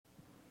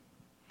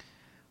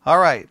All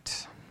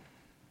right.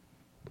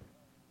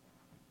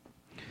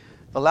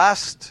 The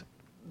last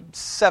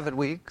 7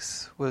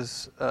 weeks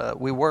was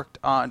we worked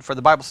on, for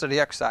the Bible study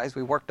exercise,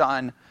 we worked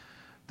on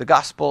the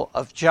Gospel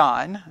of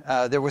John.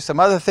 There were some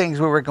other things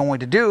we were going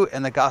to do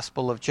in the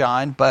Gospel of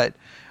John, but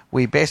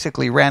we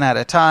basically ran out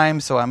of time,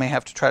 so I may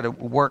have to try to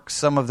work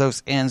some of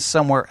those in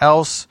somewhere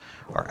else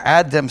or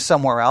add them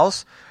somewhere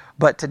else.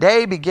 But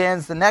today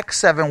begins the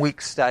next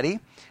 7-week study,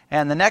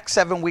 and the next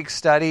 7-week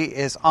study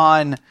is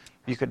on,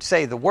 you could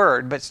say the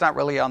word, but it's not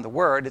really on the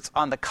word. It's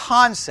on the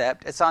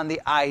concept. It's on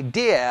the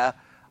idea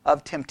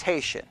of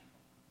temptation.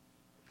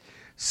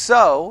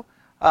 So,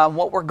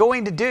 what we're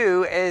going to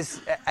do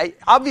is,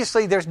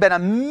 obviously there's been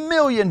 1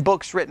 million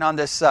books written on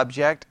this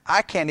subject.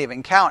 I can't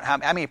even count how,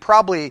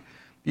 probably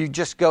you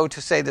just go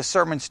to, say, the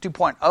Sermons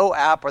 2.0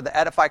 app or the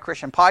Edify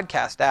Christian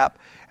Podcast app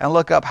and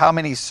look up how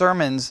many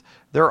sermons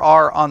there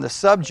are on the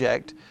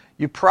subject.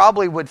 You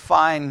probably would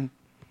find,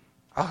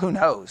 who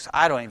knows?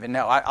 I don't even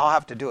know. I'll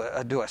have to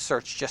do a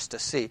search just to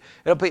see.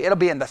 It'll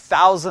be in the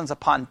thousands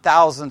upon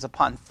thousands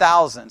upon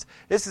thousands.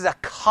 This is a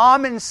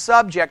common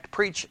subject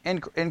preached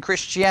in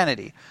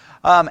Christianity.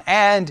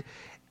 And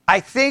I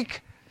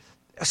think,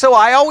 so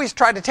I always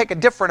try to take a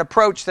different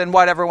approach than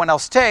what everyone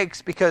else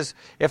takes, because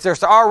if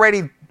there's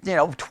already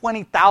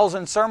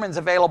 20,000 sermons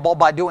available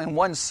by doing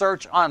one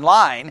search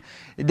online,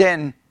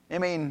 then,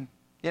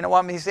 you know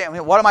what I'm saying?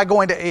 What am I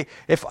going to,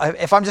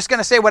 if I'm just going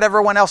to say what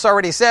everyone else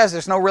already says,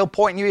 there's no real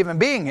point in you even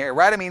being here,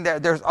 right?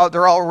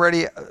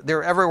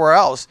 They're everywhere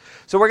else.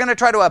 So we're going to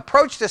try to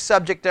approach this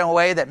subject in a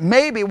way that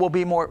maybe will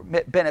be more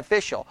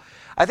beneficial.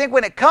 I think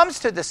when it comes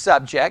to the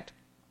subject,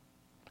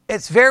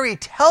 it's very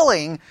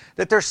telling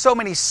that there's so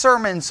many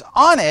sermons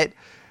on it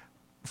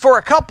for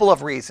a couple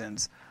of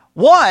reasons.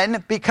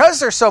 One,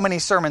 because there's so many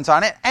sermons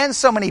on it and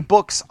so many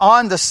books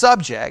on the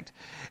subject,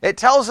 it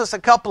tells us a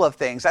couple of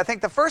things. I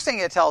think the first thing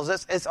it tells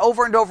us is,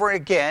 over and over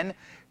again,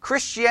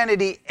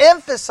 Christianity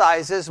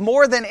emphasizes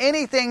more than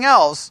anything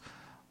else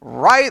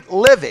right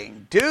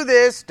living. Do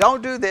this,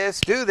 don't do this,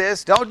 do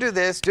this, don't do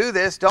this, do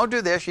this, don't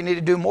do this. You need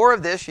to do more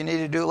of this, you need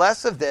to do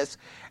less of this.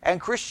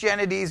 And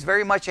Christianity is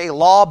very much a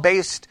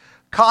law-based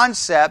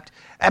concept.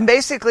 And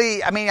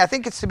basically, I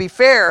think it's, to be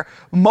fair,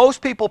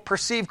 most people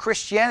perceive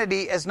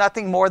Christianity as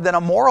nothing more than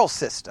a moral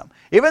system.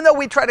 Even though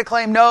we try to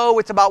claim, no,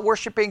 it's about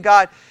worshiping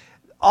God,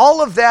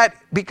 all of that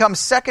becomes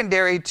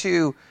secondary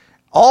to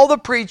all the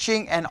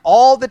preaching, and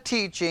all the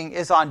teaching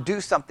is on do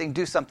something,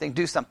 do something,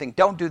 do something.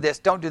 Don't do this,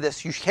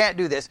 you can't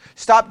do this,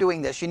 stop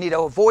doing this, you need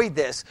to avoid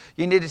this,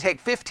 you need to take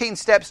 15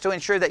 steps to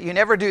ensure that you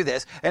never do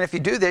this, and if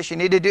you do this, you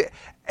need to do...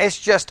 It's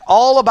just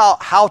all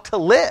about how to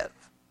live.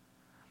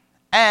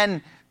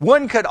 And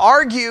one could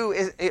argue,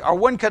 or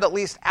one could at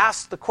least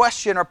ask the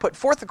question or put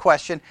forth the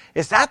question,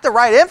 is that the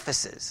right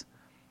emphasis?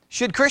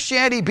 Should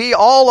Christianity be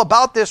all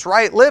about this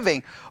right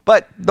living?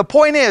 But the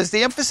point is,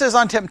 the emphasis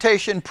on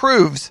temptation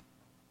proves,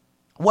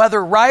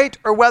 whether right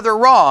or whether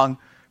wrong,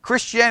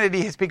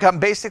 Christianity has become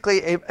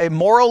basically a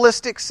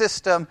moralistic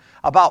system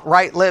about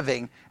right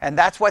living. And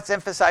that's what's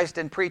emphasized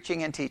in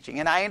preaching and teaching.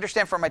 And I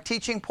understand from a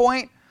teaching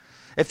point,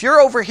 if you're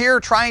over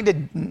here trying to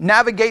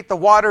navigate the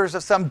waters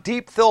of some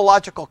deep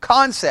theological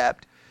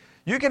concept,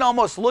 you can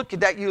almost look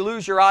at that, you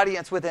lose your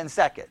audience within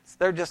seconds.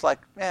 They're just like,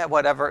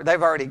 whatever.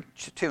 They've already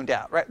tuned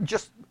out, right?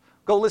 Just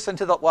go listen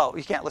to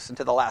you can't listen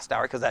to the last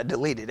hour because I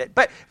deleted it.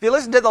 But if you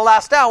listen to the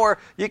last hour,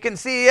 you can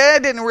see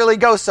it didn't really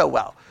go so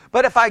well.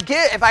 But if I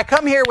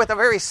come here with a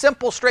very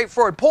simple,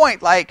 straightforward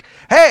point, like,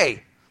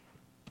 hey,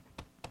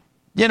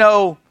 you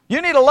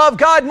need to love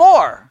God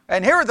more.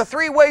 And here are the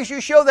 3 ways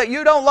you show that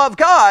you don't love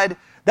God.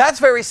 That's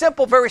very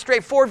simple, very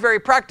straightforward, very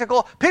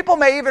practical. People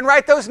may even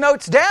write those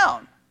notes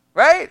down,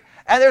 right?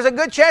 And there's a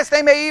good chance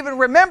they may even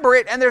remember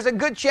it, and there's a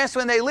good chance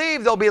when they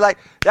leave, they'll be like,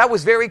 that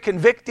was very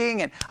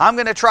convicting, and I'm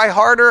going to try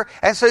harder.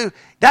 And so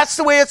that's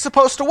the way it's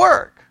supposed to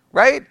work,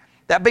 right?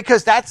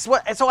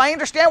 So I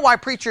understand why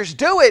preachers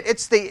do it.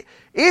 It's the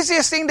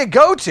easiest thing to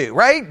go to,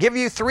 right? Give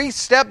you 3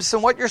 steps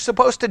in what you're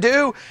supposed to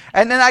do,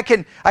 and then I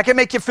can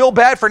make you feel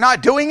bad for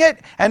not doing it.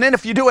 And then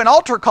if you do an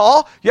altar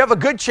call, you have a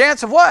good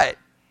chance of what?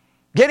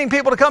 Getting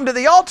people to come to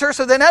the altar,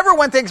 so then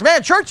everyone thinks,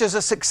 man, church is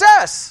a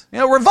success.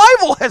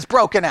 Revival has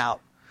broken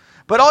out.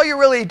 But all you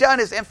really done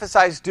is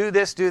emphasize, do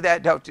this, do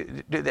that, don't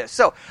do this.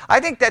 So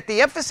I think that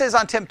the emphasis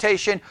on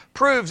temptation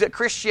proves that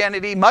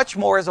Christianity much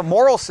more is a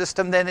moral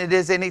system than it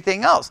is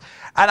anything else.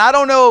 And I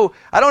don't know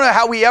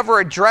how we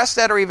ever address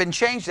that or even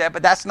change that,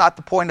 but that's not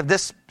the point of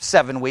this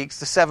 7 weeks.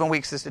 The 7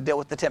 weeks is to deal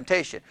with the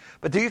temptation.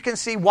 But you can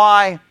see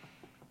why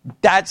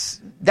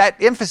that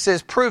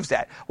emphasis proves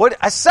that.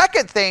 A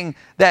second thing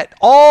that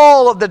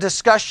all of the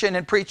discussion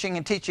and preaching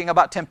and teaching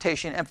about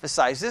temptation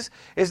emphasizes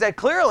is that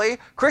clearly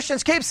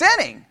Christians keep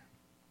sinning.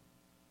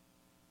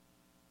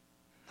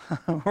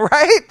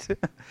 Right?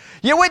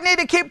 You wouldn't need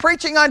to keep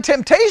preaching on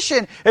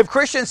temptation if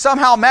Christians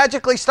somehow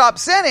magically stop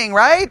sinning,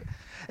 right?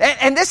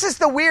 And this is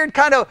the weird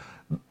kind of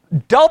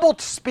double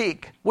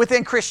speak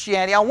within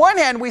Christianity. On one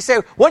hand, we say,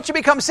 once you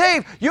become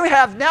saved, you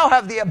now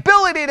have the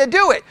ability to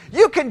do it.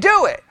 You can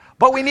do it.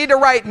 But we need to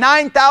write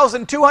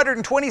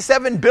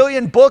 9,227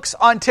 billion books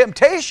on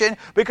temptation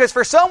because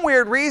for some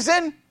weird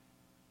reason,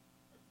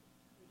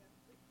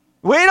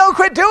 we don't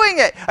quit doing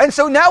it. And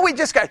so now we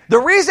just got, the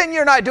reason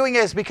you're not doing it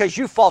is because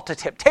you fall to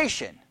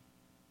temptation.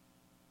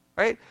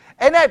 Right?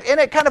 And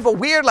it kind of a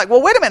weird, like,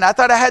 well, wait a minute, I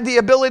thought I had the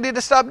ability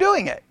to stop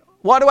doing it.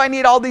 Why do I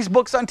need all these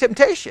books on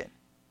temptation?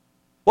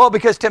 Well,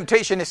 because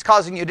temptation is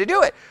causing you to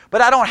do it. But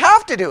I don't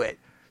have to do it.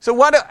 So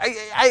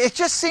it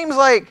just seems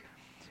like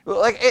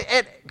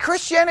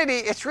Christianity,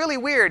 it's really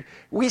weird.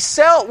 We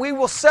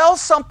will sell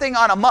something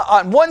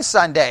on one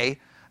Sunday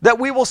that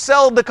we will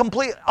sell the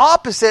complete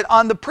opposite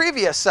on the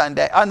previous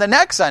Sunday, on the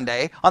next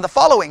Sunday, on the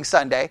following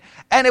Sunday,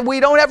 and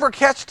we don't ever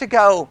catch to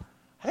go,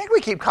 I think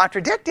we keep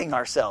contradicting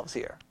ourselves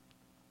here.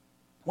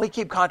 We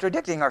keep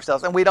contradicting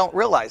ourselves, and we don't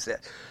realize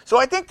it. So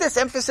I think this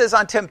emphasis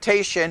on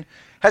temptation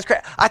has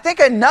created, I think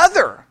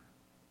another,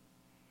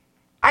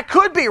 I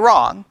could be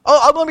wrong.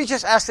 Let me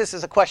just ask this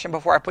as a question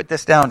before I put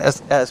this down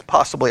as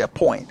possibly a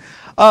point.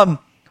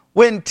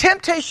 When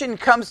temptation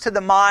comes to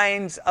the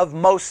minds of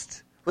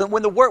most,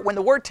 when the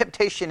word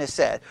temptation is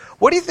said,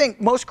 what do you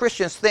think most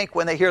Christians think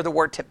when they hear the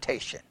word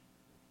temptation?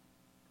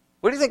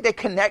 What do you think they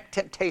connect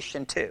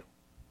temptation to?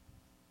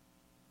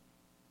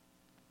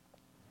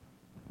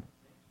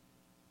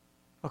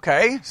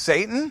 Okay,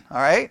 Satan, all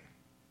right.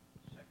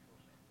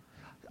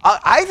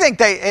 I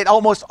think it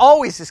almost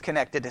always is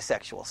connected to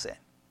sexual sin.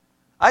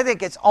 I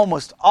think it's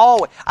almost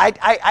always.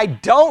 I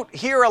don't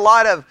hear a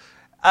lot of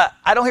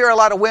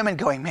women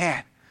going,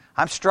 man,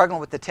 I'm struggling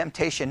with the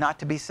temptation not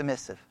to be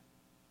submissive.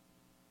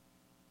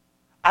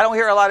 I don't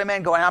hear a lot of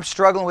men going, I'm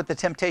struggling with the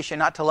temptation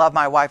not to love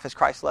my wife as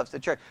Christ loves the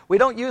church. We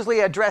don't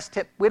usually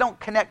we don't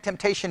connect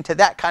temptation to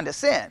that kind of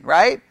sin,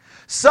 right?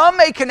 Some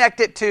may connect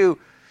it to,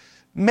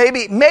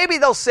 maybe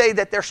they'll say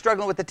that they're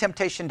struggling with the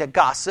temptation to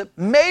gossip.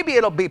 Maybe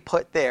it'll be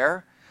put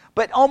there.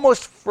 But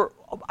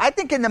I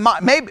think in the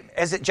mind, maybe,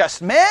 is it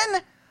just men?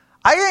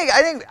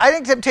 I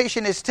think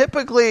temptation is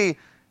typically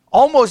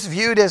almost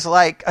viewed as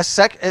like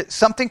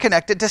something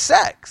connected to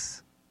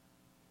sex.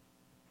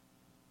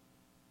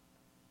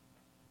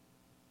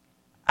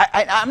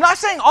 I'm not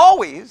saying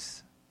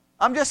always.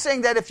 I'm just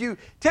saying that if you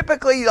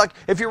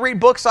read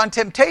books on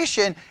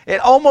temptation, it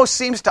almost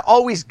seems to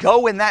always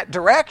go in that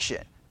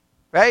direction,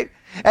 right?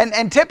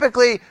 And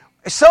typically,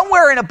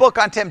 somewhere in a book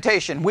on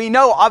temptation, we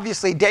know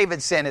obviously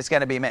David's sin is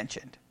going to be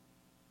mentioned.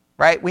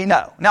 Right? We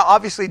know. Now,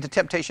 obviously, the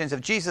temptations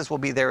of Jesus will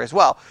be there as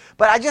well.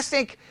 But I just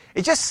think,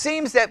 it just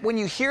seems that when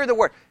you hear the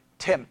word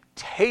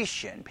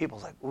temptation, people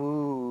are like,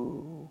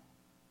 ooh,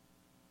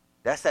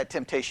 that's that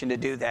temptation to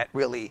do that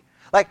really.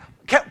 Like,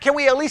 can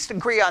we at least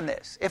agree on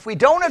this? If we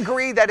don't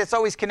agree that it's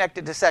always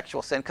connected to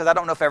sexual sin, because I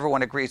don't know if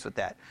everyone agrees with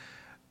that,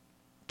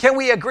 can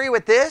we agree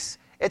with this?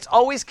 It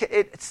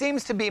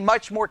seems to be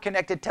much more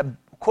connected to,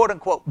 quote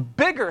unquote,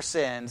 bigger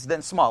sins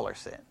than smaller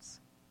sins.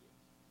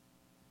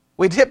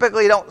 We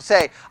typically don't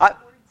say,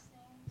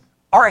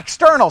 our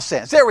external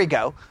sins. There we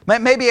go.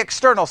 Maybe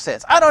external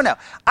sins. I don't know.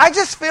 I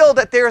just feel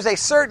that there's a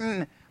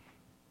certain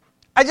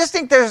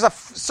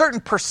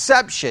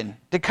perception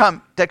that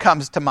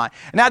comes to mind.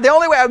 Now, the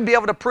only way I would be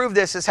able to prove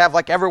this is have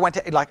everyone,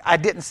 I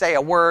didn't say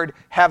a word,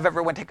 have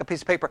everyone take a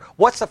piece of paper.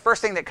 What's the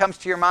first thing that comes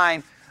to your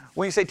mind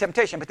when you say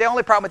temptation? But the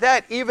only problem with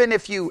that, even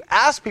if you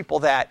ask people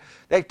that,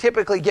 they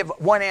typically give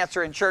one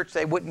answer in church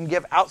they wouldn't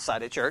give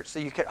outside of church, so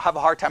you could have a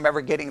hard time ever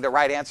getting the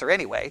right answer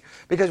anyway,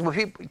 because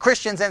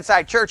Christians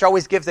inside church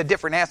always gives a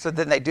different answer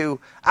than they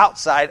do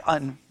outside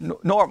on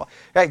normal.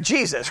 Like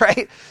Jesus,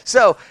 right?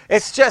 So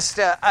it's just,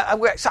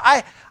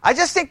 I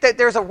just think that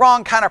there's a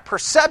wrong kind of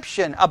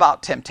perception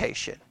about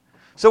temptation.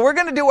 So we're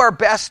going to do our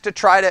best to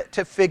try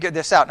to figure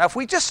this out. Now, if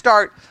we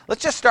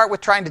let's just start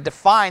with trying to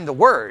define the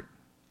word,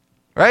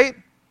 right?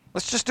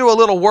 Let's just do a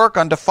little work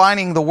on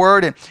defining the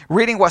word and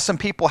reading what some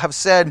people have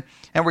said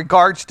in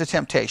regards to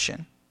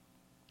temptation.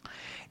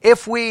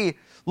 If we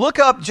look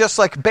up just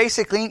like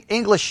basic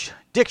English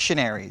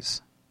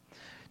dictionaries,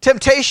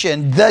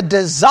 temptation, the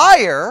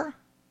desire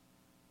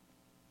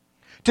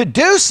to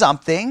do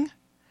something,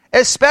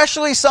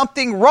 especially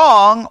something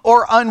wrong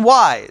or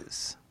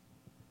unwise.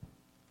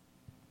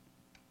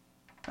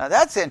 Now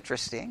that's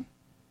interesting.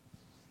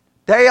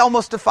 They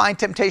almost define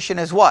temptation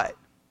as what?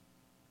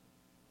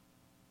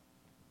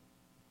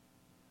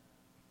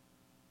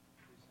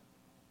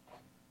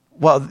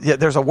 Well, yeah,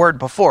 there's a word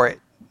before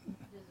it.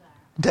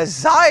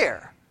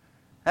 Desire.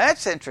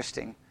 That's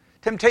interesting.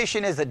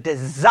 Temptation is a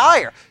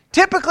desire,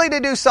 typically to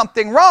do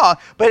something wrong,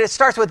 but it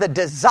starts with a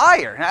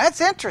desire. Now,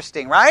 that's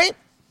interesting, right?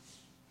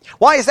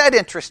 Why is that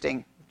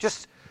interesting?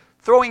 Just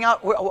throwing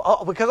out,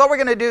 because all we're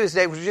going to do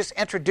today is just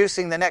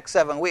introducing the next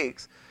 7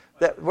 weeks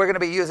that we're going to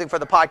be using for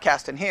the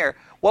podcast in here.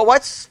 Well,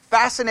 what's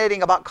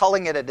fascinating about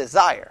calling it a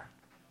desire?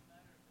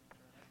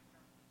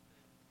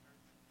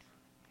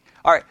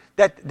 All right,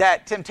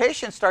 that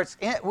temptation starts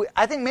in,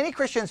 I think many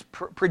Christians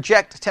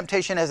project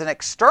temptation as an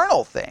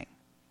external thing,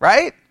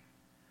 right?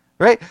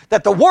 Right?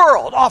 That the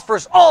world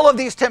offers all of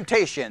these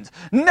temptations.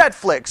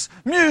 Netflix,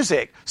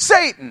 music,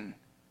 Satan.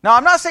 Now,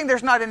 I'm not saying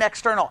there's not an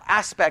external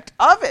aspect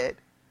of it,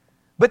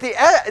 But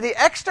the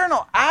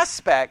external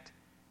aspect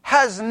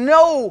has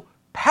no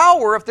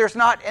power if there's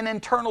not an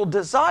internal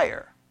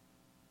desire.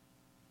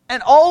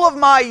 And all of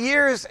my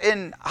years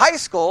in high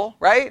school,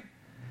 right?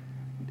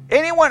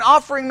 Anyone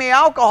offering me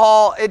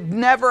alcohol, it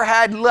never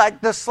had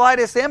like the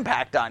slightest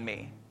impact on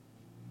me.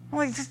 I'm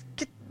like, just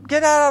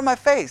get out of my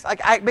face,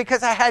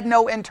 because I had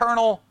no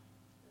internal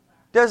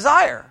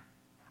desire.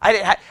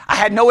 I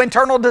had no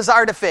internal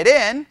desire to fit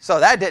in,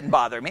 so that didn't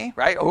bother me,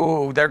 right?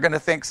 Oh, they're going to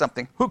think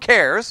something. Who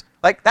cares?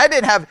 Like that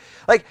didn't have.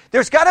 Like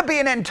there's got to be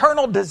an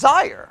internal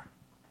desire.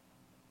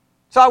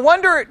 So I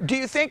wonder, do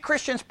you think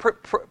Christians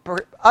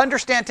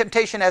understand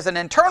temptation as an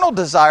internal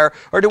desire,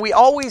 or do we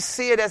always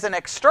see it as an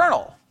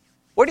external?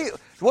 What do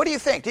you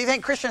think? Do you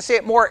think Christians see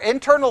it more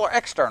internal or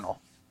external?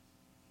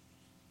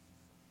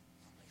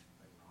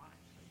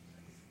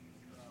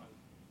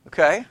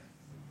 Okay.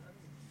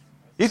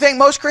 You think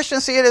most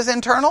Christians see it as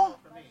internal?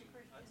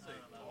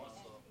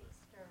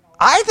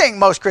 I think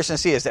most Christians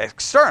see it as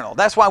external.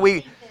 That's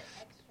why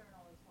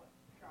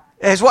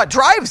is what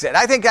drives it.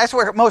 I think that's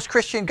where most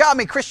Christian go. I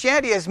mean,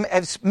 Christianity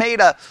has made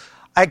a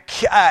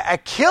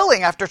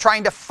killing after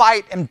trying to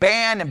fight and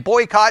ban and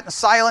boycott and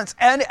silence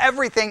and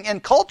everything in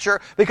culture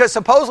because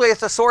supposedly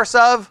it's a source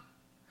of,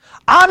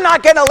 I'm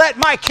not going to let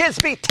my kids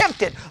be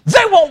tempted.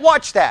 They won't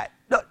watch that.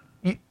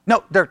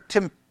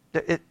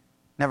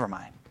 Never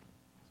mind.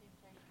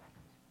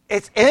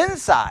 It's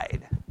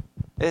inside.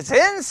 It's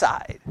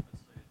inside.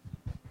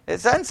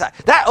 It's inside.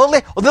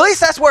 At least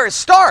that's where it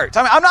starts.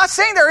 I mean, I'm not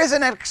saying there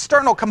isn't an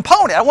external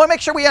component. I want to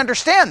make sure we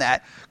understand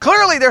that.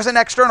 Clearly there's an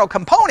external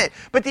component,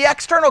 but the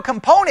external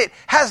component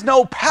has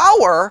no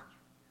power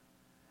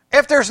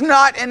if there's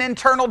not an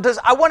internal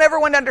desire. I want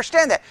everyone to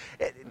understand that.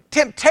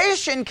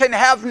 Temptation can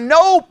have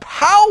no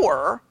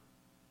power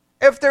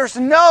if there's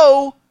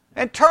no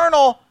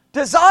internal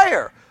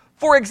desire.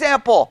 For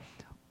example,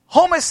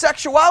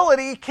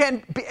 homosexuality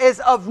is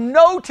of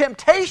no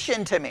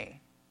temptation to me.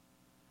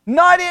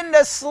 Not in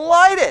the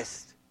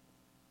slightest.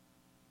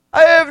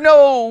 I have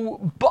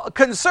no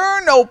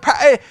concern,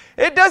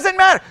 it doesn't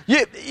matter.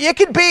 You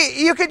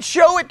could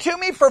show it to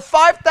me for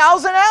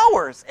 5,000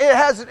 hours.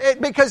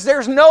 Because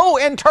there's no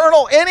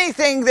internal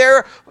anything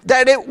there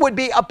that it would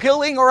be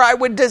appealing or I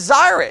would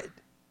desire it.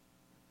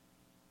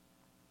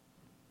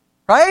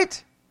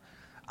 Right?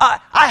 I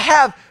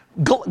have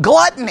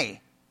gluttony.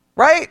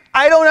 Right?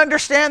 I don't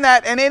understand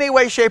that in any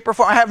way, shape, or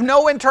form. I have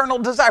no internal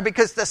desire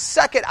because the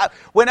second,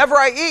 whenever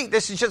I eat,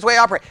 this is just the way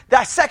I operate.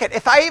 That second,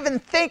 if I even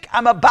think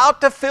I'm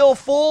about to feel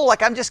full,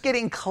 like I'm just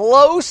getting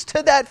close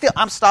to that feel,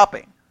 I'm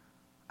stopping.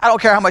 I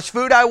don't care how much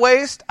food I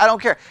waste. I don't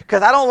care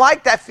because I don't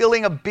like that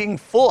feeling of being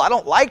full. I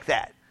don't like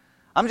that.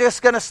 I'm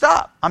just going to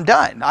stop. I'm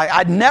done.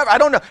 I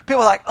don't know.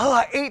 People are like, oh,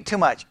 I ate too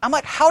much. I'm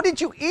like, how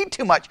did you eat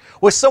too much?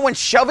 Was someone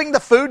shoving the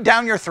food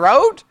down your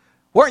throat?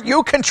 Weren't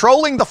you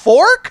controlling the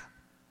fork?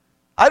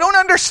 I don't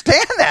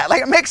understand that.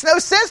 Like, it makes no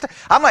sense.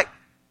 I'm like,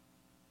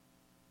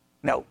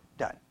 no,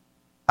 done.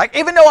 Like,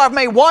 even though I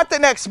may want the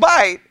next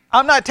bite,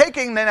 I'm not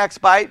taking the next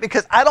bite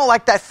because I don't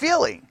like that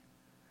feeling.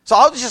 So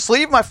I'll just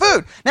leave my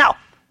food. Now,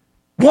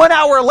 1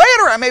 hour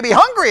later, I may be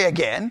hungry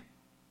again,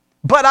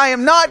 but I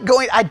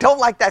don't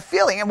like that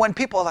feeling. And when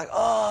people are like,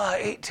 oh,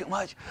 I ate too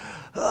much,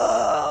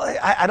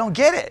 I don't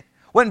get it.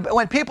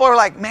 When people are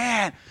like,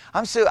 man,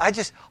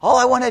 all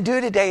I want to do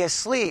today is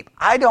sleep.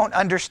 I don't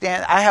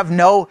understand.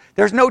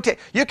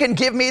 You can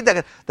give me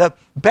the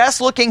best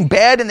looking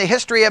bed in the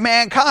history of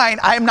mankind.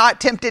 I'm not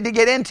tempted to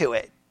get into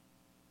it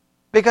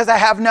because I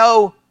have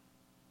no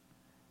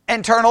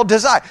internal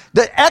desire.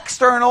 The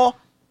external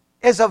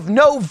is of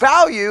no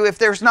value if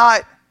there's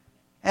not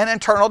an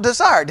internal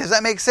desire. Does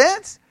that make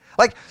sense?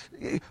 Like,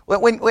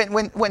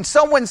 when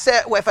someone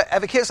said, if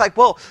a kid's like,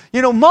 well,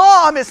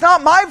 Mom, it's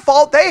not my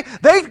fault. They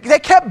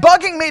kept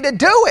bugging me to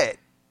do it.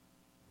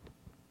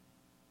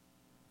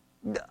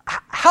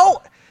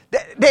 How?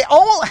 The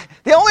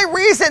only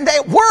reason they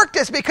worked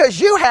is because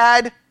you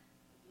had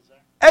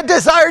a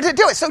desire to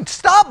do it. So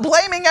stop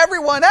blaming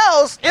everyone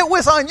else. It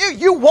was on you.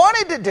 You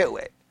wanted to do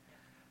it.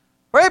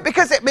 Right?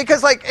 Because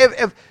like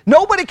if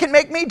nobody can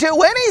make me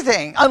do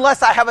anything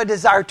unless I have a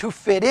desire to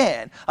fit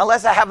in,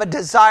 unless I have a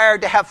desire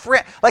to have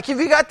friends. Like if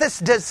you got this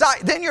desire,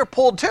 then you're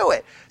pulled to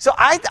it. So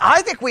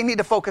I think we need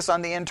to focus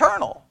on the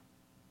internal.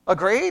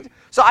 Agreed?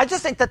 So I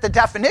just think that the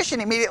definition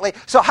immediately,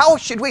 so how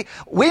should we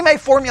may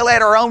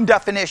formulate our own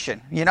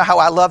definition. You know how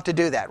I love to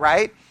do that,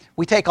 right?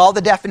 We take all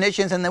the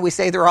definitions and then we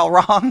say they're all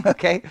wrong,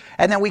 okay?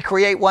 And then we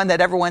create one that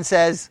everyone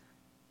says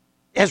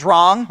is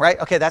wrong, right?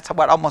 Okay, that's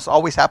what almost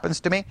always happens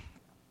to me.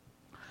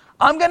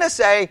 I'm going to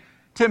say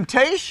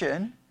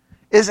temptation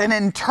is an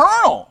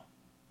internal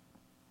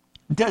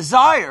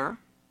desire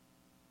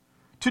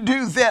to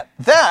do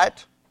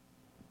that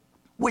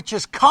which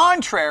is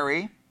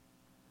contrary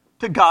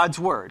to God's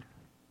word.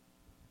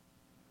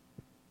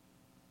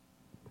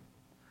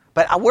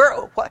 But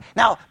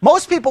now,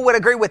 most people would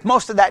agree with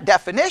most of that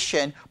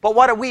definition, but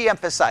what are we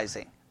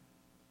emphasizing?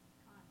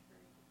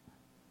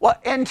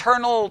 What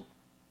internal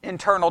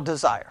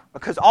desire,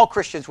 because all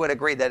Christians would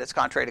agree that it's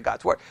contrary to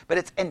God's word, but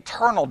it's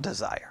internal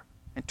desire.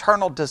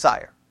 Internal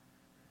desire.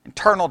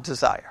 Internal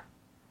desire.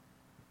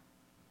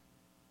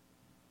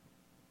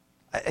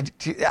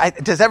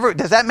 Does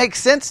that make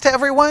sense to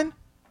everyone?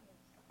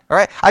 All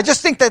right. I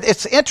just think that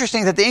it's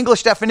interesting that the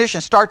English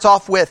definition starts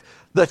off with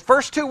the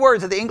first two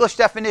words of the English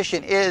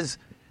definition is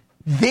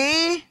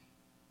the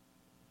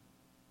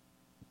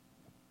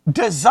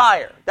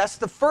desire. That's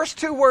the first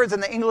two words in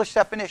the English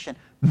definition.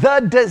 The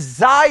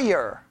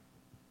desire.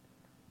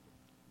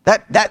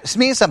 That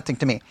means something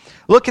to me.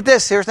 Look at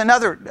this. Here's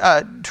another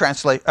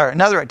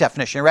another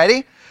definition.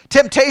 Ready?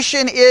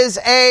 Temptation is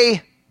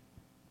a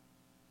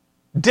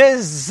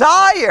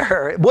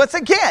desire. Once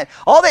again,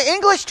 all the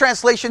English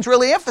translations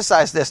really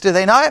emphasize this, do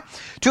they not?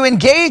 To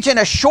engage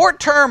in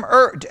short-term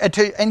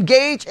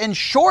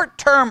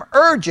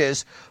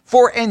urges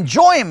for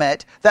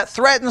enjoyment that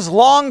threatens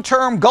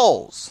long-term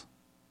goals.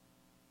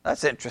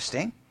 That's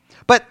interesting.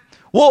 But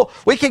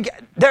we can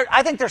get there.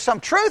 I think there's some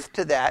truth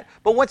to that.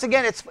 But once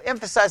again, it's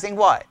emphasizing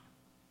what?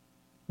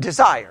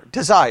 Desire.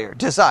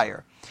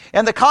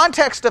 In the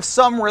context of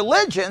some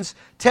religions,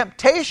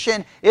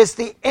 temptation is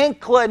the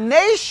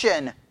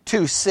inclination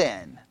to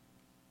sin.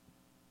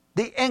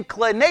 The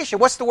inclination.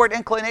 What's the word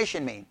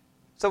inclination mean?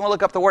 Someone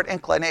look up the word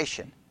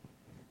inclination.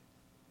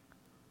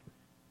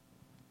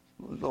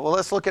 Well,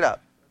 let's look it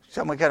up.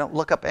 Someone got to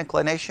look up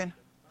inclination.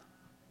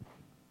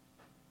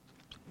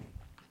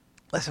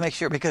 Let's make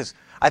sure, because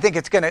I think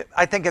it's going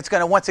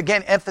to once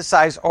again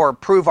emphasize or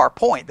prove our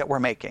point that we're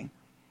making.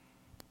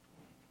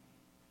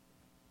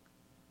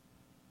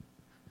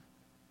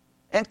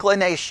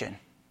 Inclination.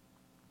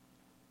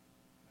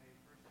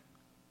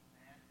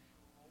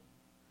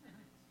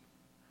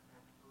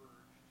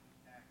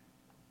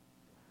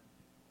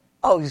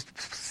 Oh,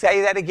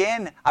 say that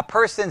again. A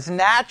person's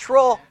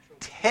natural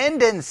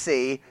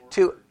tendency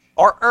to,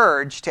 or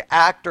urge to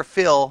act or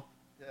feel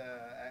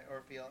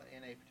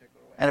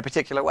in a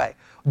particular way.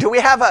 Do we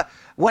have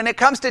when it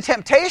comes to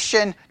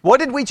temptation, what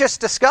did we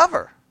just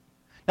discover?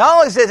 Not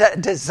only is it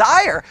a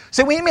desire,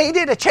 so we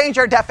needed to change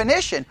our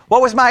definition.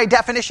 What was my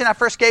definition I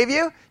first gave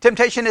you?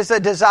 Temptation is a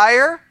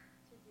desire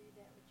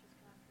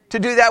to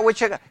do that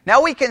which is.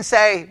 Now we can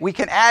say, we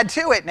can add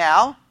to it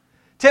now.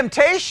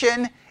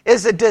 Temptation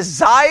is a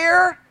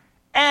desire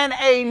and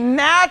a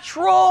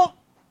natural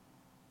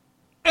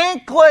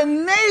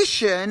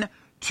inclination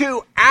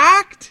to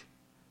act,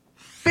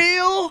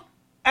 feel,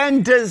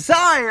 and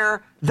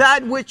desire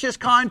that which is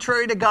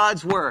contrary to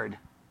God's word.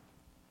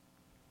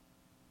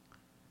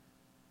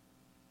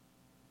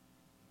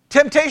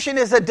 Temptation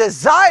is a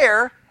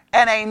desire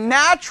and a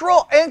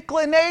natural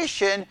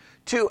inclination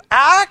to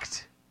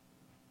act,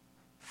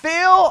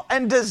 feel,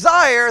 and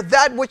desire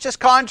that which is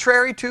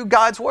contrary to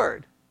God's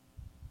word.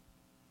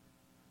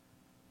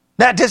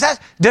 Now, does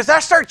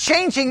that start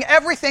changing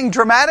everything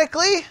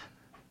dramatically?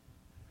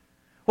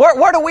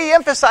 What are we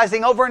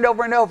emphasizing over and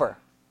over and over?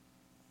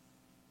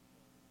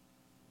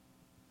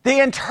 The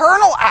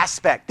internal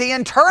aspect.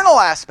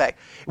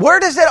 Where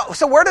does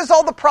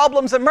all the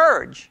problems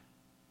emerge?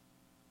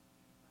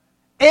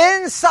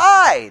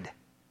 Inside.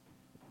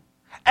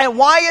 And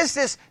why is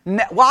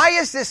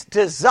this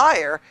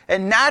desire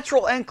and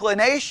natural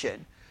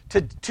inclination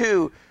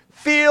to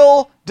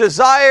feel,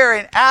 desire,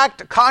 and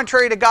act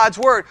contrary to God's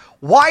word,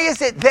 why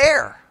is it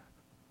there?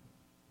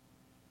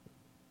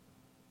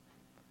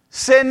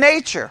 Sin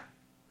nature.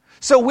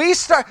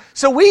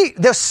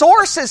 The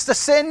source is the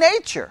sin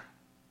nature.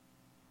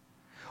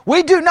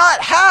 We do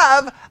not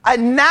have a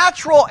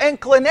natural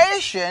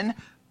inclination,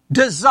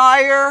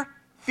 desire,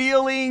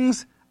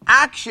 feelings,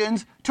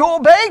 actions to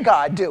obey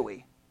God, do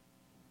we?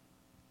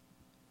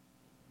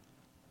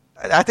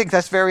 I think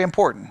that's very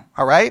important,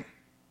 all right?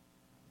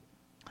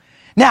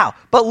 Now,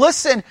 but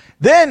listen,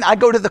 then I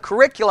go to the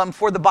curriculum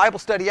for the Bible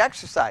study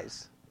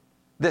exercise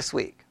this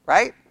week,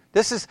 right?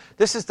 This is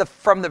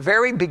from the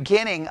very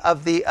beginning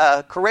of the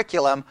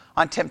curriculum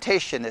on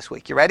temptation this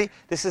week. You ready?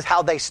 This is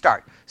how they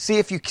start. See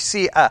if you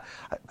see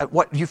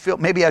what you feel,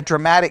 maybe a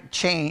dramatic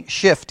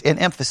shift in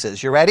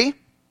emphasis. You ready?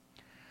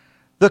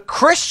 The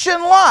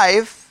Christian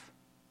life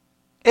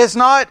is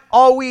not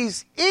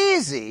always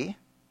easy.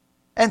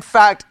 In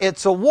fact,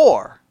 it's a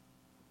war.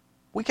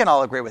 We can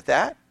all agree with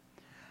that.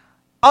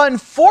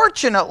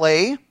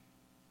 Unfortunately,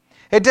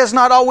 it does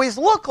not always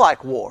look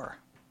like war.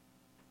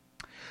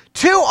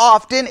 Too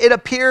often, it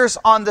appears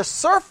on the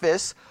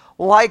surface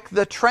like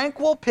the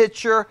tranquil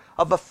picture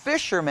of a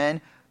fisherman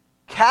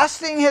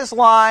casting his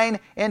line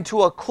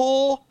into a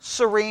cool,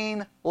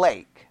 serene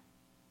lake.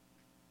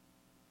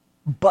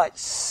 But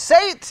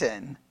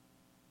Satan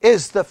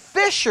is the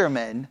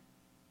fisherman,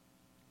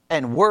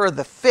 and we're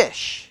the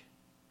fish.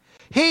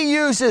 He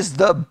uses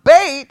the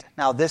bait,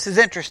 now this is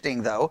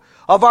interesting though,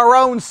 of our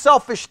own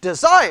selfish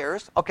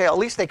desires, okay, at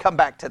least they come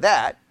back to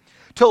that,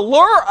 to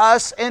lure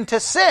us into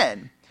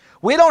sin.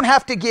 We don't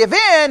have to give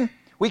in.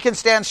 We can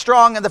stand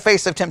strong in the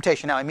face of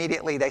temptation. Now,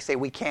 immediately they say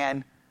we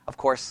can. Of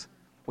course,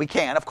 we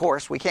can.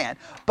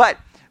 But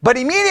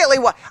immediately,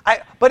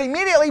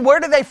 where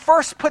do they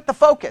first put the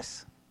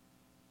focus?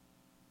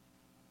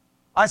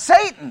 On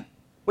Satan,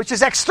 which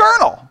is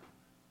external.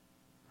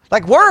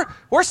 Like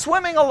we're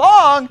swimming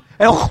along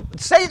and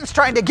Satan's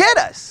trying to get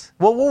us.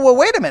 Well,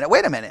 wait a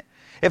minute.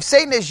 If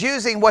Satan is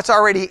using what's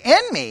already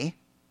in me,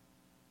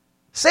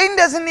 Satan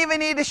doesn't even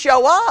need to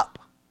show up.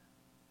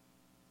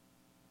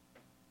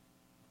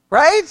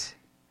 Right?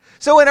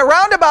 So in a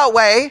roundabout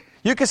way,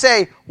 you could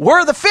say,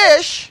 we're the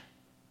fish.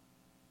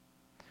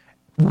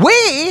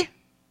 We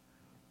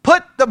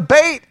put the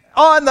bait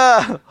on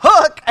the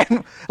hook,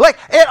 and like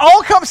it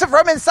all comes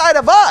from inside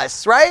of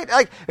us, right?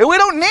 Like we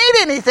don't need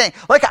anything.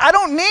 Like I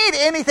don't need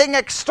anything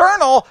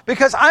external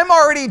because I'm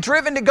already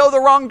driven to go the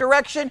wrong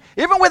direction,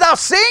 even without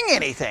seeing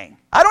anything.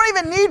 I don't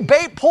even need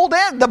bait pulled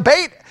in. The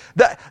bait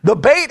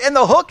and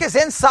the hook is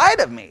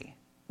inside of me.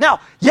 Now,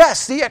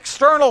 yes, the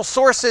external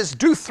sources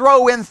do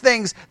throw in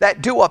things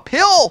that do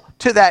appeal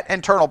to that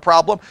internal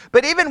problem,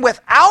 but even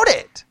without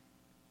it,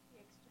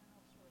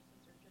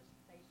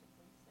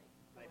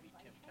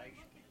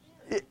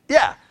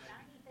 yeah.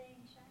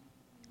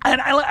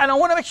 And I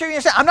want to make sure you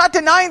understand. I'm not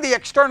denying the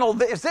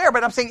external is there,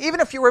 but I'm saying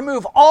even if you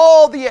remove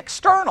all the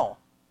external,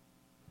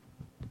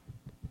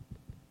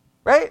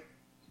 right?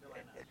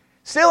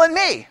 Still in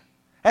me.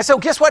 And so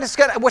guess what?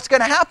 What's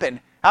going to happen?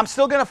 I'm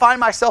still going to find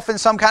myself in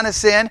some kind of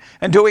sin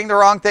and doing the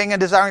wrong thing and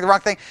desiring the wrong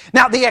thing.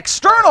 Now, the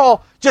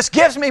external just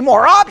gives me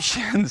more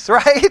options,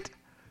 right?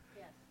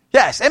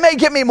 Yes, it may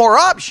give me more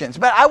options,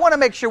 but I want to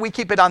make sure we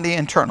keep it on the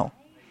internal.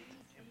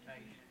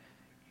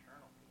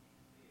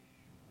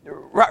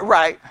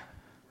 Right.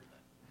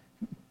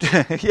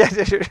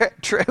 Yeah,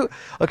 true.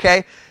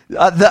 Okay.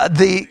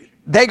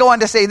 They go on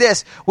to say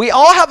this. We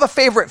all have a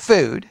favorite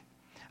food.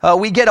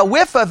 We get a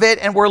whiff of it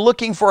and we're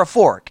looking for a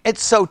fork.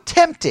 It's so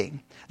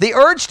tempting. The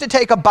urge to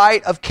take a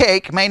bite of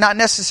cake may not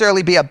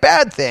necessarily be a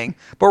bad thing,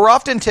 but we're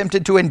often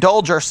tempted to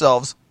indulge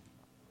ourselves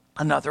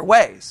in other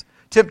ways.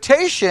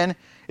 Temptation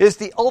is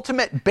the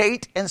ultimate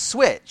bait and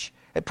switch.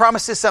 It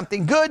promises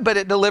something good, but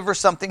it delivers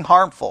something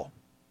harmful.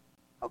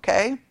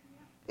 Okay.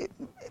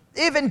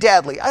 Even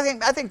deadly.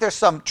 I think there's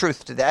some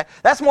truth to that.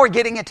 That's more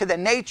getting into the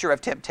nature of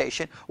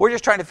temptation. We're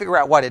just trying to figure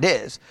out what it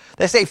is.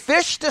 They say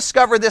fish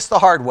discover this the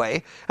hard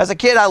way. As a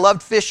kid, I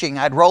loved fishing.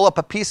 I'd roll up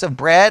a piece of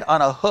bread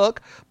on a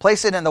hook,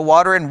 place it in the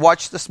water, and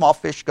watch the small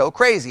fish go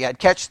crazy. I'd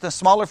catch the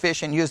smaller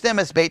fish and use them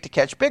as bait to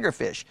catch bigger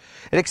fish.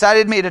 It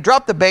excited me to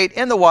drop the bait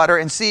in the water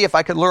and see if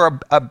I could lure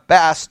a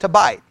bass to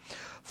bite.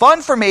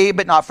 Fun for me,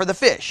 but not for the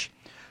fish.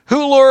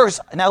 Who lures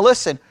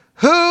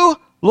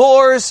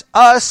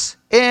us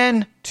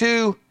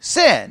into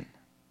sin?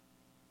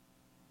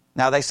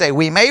 Now they say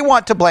we may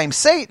want to blame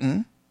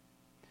Satan,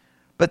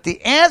 but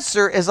the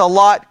answer is a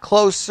lot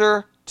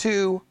closer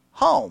to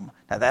home.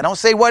 Now they don't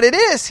say what it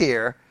is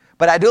here,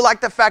 but I do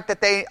like the fact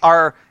that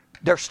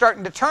they're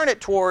starting to turn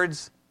it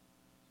towards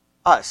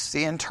us,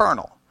 the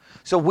internal.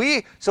 So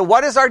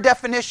what is our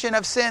definition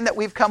of sin that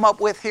we've come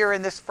up with here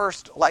in this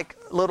first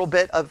little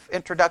bit of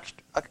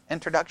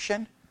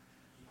introduction?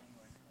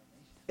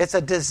 It's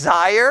a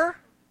desire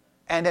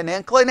and an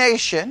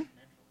inclination,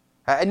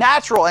 a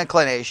natural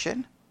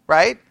inclination,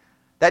 right?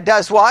 That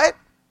does what?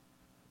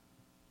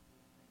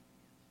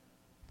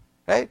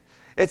 Right?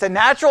 It's a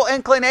natural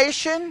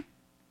inclination,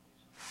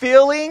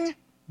 feeling,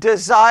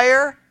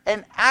 desire,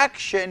 and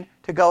action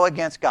to go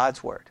against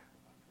God's word.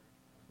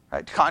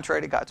 Right?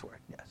 Contrary to God's word,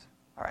 yes.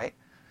 All right?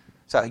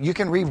 So you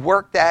can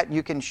rework that,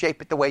 you can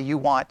shape it the way you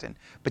want,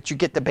 but you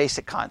get the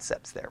basic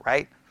concepts there,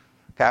 right?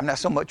 Okay, I'm not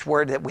so much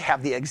worried that we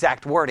have the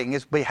exact wording,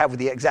 is we have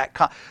the exact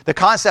the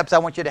concepts I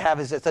want you to have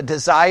is it's a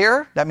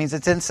desire, that means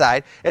it's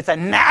inside. It's a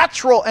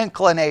natural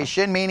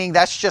inclination, meaning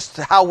that's just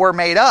how we're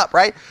made up,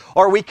 right?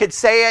 Or we could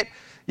say it,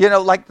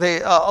 like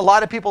a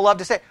lot of people love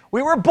to say,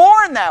 we were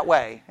born that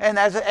way, and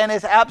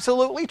it's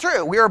absolutely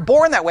true. We were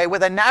born that way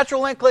with a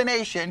natural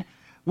inclination,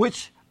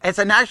 which it's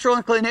a natural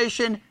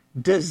inclination,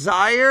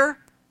 desire,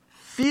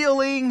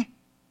 feeling,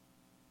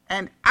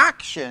 and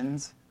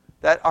actions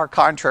that are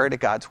contrary to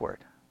God's word.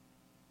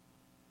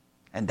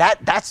 And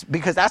that's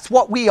because that's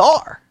what we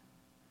are.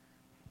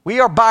 We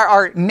are by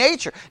our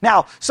nature.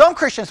 Now, some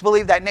Christians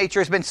believe that nature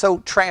has been so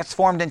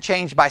transformed and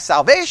changed by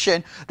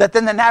salvation that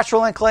then the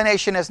natural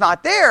inclination is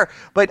not there.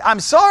 But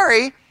I'm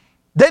sorry,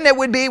 then there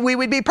wouldn't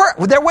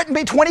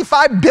be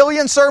 25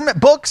 billion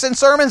books and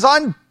sermons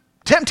on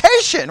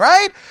temptation,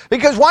 right?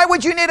 Because why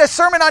would you need a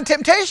sermon on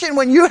temptation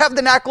when you have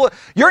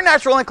your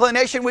natural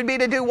inclination would be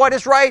to do what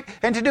is right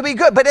and to be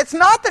good. But it's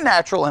not the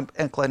natural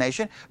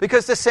inclination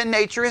because the sin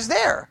nature is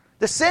there.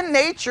 The sin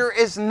nature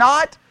is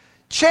not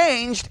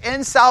changed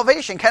in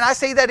salvation. Can I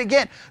say that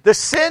again? The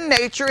sin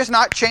nature is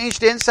not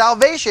changed in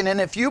salvation.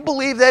 And if you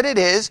believe that it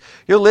is,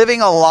 you're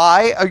living a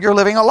lie, or you're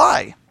living a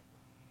lie.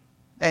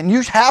 And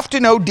you have to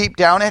know deep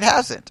down it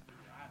hasn't.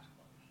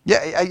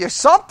 Yeah,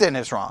 something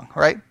is wrong,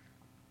 right?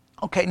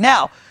 Okay,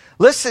 now,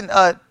 listen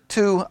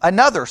to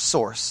another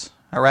source,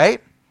 all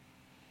right?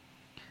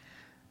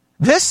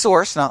 This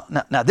source, now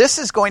this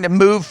is going to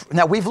move,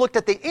 now we've looked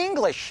at the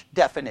English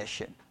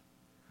definition.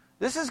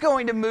 This is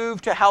going to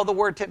move to how the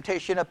word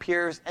temptation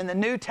appears in the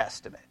New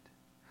Testament.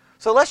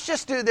 So let's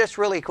just do this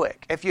really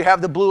quick. If you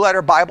have the Blue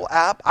Letter Bible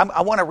app,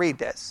 I want to read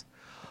this.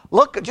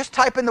 Look, just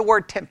type in the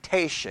word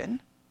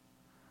temptation.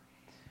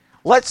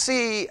 let's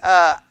see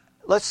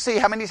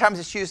how many times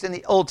it's used in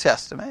the Old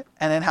Testament,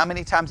 and then how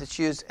many times it's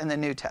used in the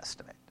New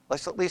Testament.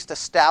 Let's at least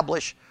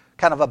establish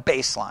kind of a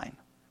baseline.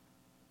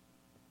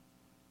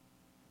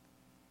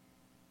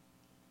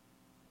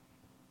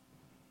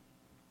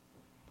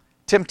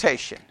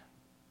 Temptation.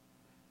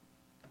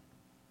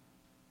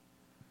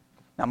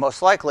 Now,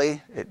 most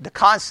likely, the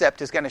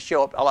concept is going to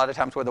show up a lot of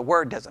times where the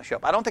word doesn't show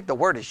up. I don't think the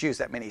word is used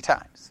that many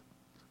times.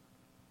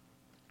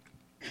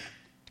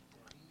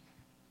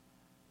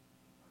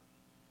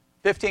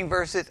 15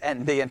 verses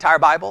and the entire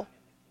Bible?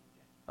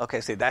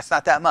 Okay, see, that's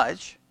not that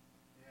much.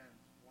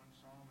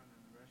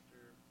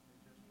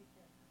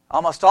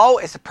 Almost all,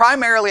 it's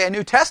primarily a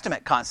New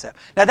Testament concept.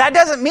 Now, that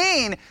doesn't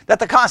mean that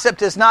the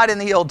concept is not in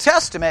the Old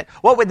Testament.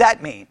 What would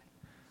that mean?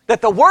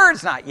 That the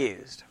word's not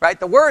used, right?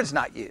 The word's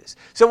not used.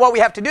 So what we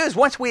have to do is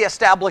once we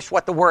establish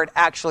what the word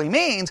actually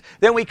means,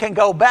 then we can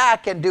go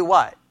back and do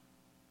what?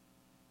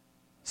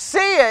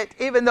 See it,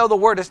 even though the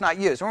word is not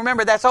used. And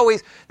remember, that's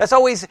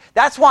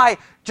why,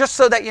 just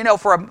so that you know,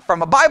 from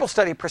a Bible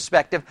study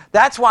perspective,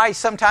 that's why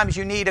sometimes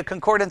you need a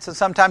concordance and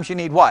sometimes you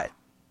need what?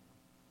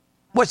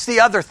 What's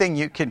the other thing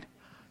you can?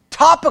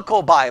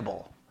 Topical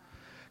Bible.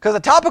 Because the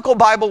topical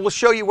Bible will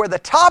show you where the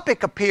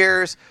topic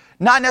appears,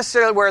 not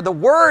necessarily where the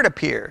word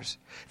appears.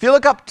 If you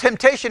look up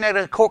temptation at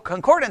a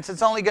concordance,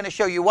 it's only going to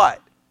show you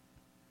what?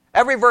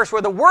 Every verse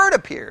where the word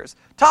appears.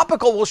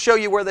 Topical will show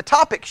you where the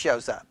topic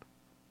shows up.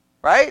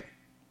 Right?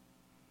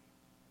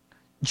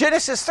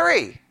 Genesis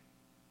 3.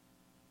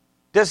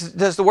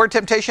 Does the word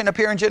temptation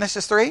appear in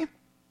Genesis 3?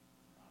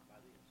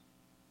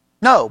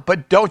 No,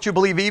 but don't you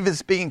believe Eve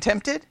is being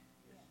tempted?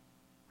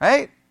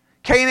 Right?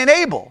 Cain and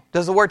Abel.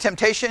 Does the word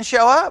temptation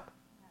show up?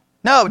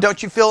 No,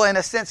 don't you feel in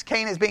a sense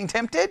Cain is being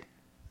tempted?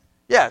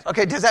 Yes.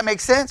 Okay, does that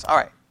make sense? All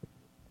right.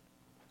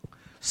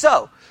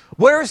 So,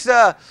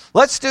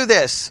 let's do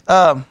this.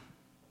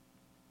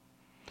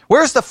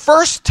 Where's the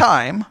first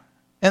time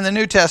in the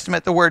New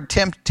Testament the word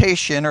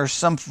temptation or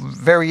some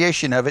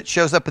variation of it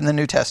shows up in the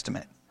New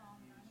Testament?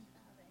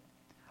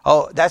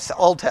 Oh, that's the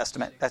Old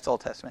Testament. That's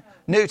Old Testament.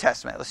 New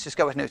Testament. Let's just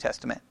go with New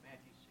Testament.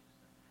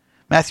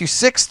 Matthew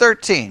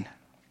 6:13.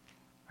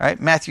 All right,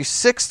 Matthew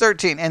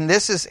 6:13. And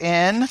this is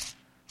in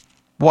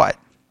what?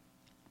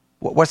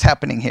 What's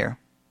happening here?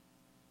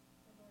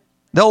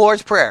 The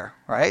Lord's Prayer,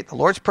 right? The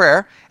Lord's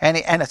Prayer. And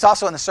it's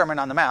also in the Sermon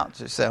on the Mount.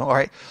 So, all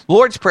right.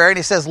 Lord's Prayer. And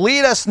he says,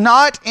 lead us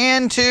not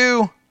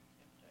into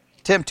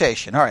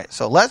temptation. All right.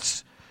 So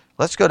let's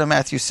go to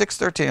Matthew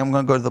 6:13. I'm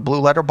going to go to the Blue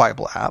Letter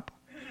Bible app.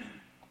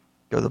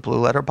 Go to the Blue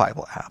Letter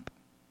Bible app.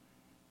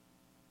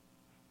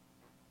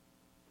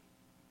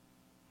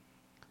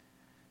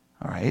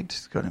 All right.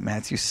 Let's go to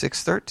Matthew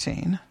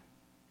 6:13.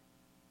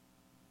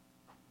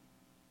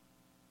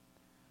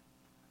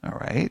 All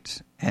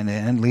right. And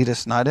then lead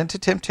us not into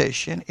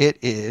temptation. It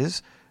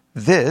is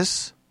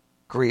this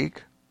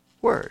Greek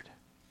word.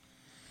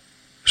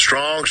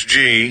 Strong's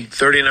G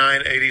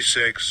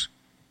 3986.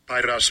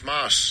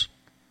 Pyrasmos.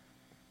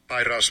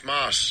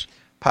 Pyrasmos.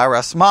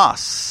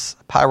 Pyrasmos.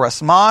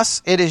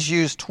 Pyrasmos. It is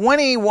used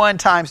 21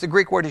 times. The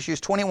Greek word is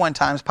used 21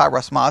 times,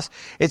 pyrasmos.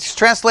 It's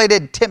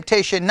translated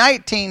temptation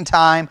 19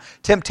 times,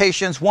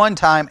 temptations 1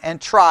 time,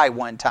 and try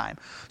 1 time.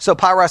 So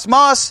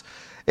pyrasmos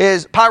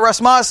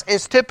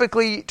is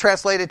typically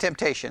translated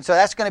temptation. So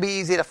that's going to be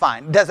easy to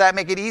find. Does that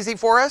make it easy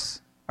for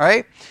us? All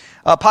right.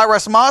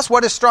 Pyrasmos.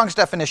 What is Strong's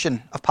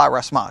definition of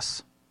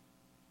pyrasmos?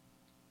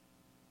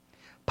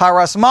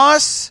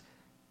 Pyrasmos,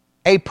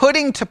 a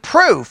putting to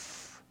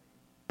proof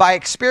by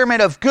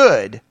experiment of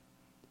good,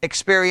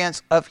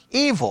 experience of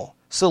evil,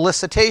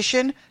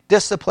 solicitation,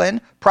 discipline,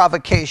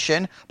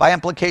 provocation, by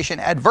implication,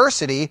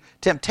 adversity,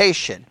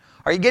 temptation.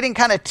 Are you getting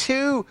kind of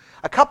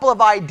a couple of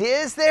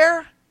ideas there?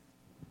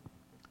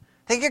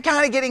 I think you're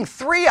kind of getting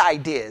 3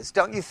 ideas,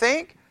 don't you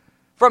think?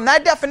 From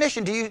that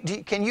definition,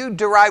 can you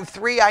derive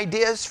 3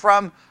 ideas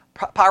from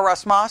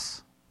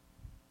pyrasmos?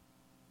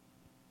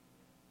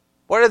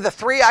 What are the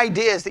 3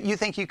 ideas that you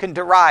think you can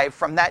derive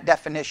from that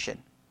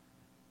definition?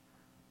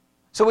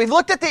 So we've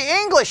looked at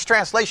the English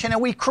translation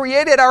and we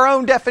created our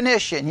own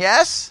definition,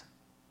 yes?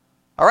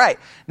 All right.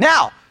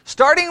 Now,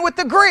 starting with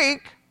the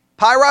Greek,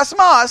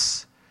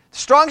 pyrasmos,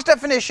 Strong's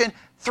definition,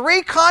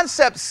 3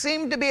 concepts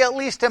seem to be at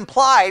least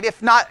implied,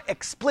 if not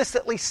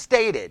explicitly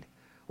stated.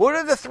 What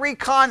are the 3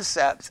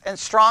 concepts in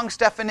Strong's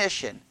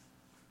definition?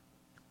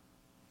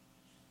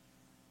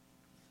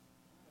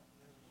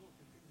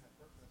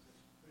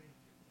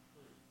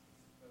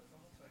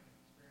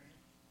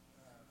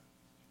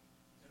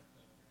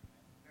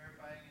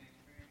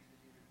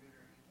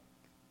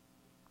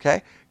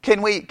 Okay.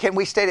 Can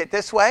we state it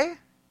this way?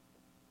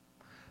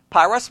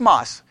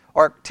 Pyrasmos,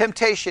 or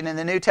temptation in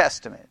the New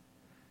Testament.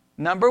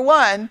 Number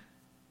 1,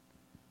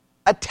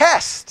 a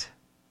test.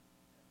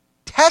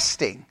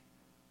 Testing.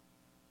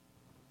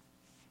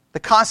 The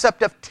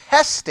concept of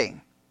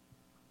testing.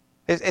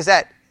 Is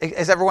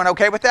everyone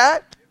okay with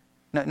that?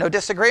 No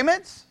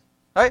disagreements?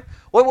 All right.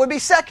 What would be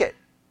second?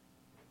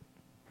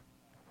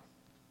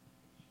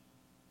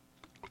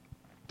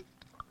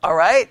 All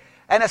right.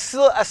 And a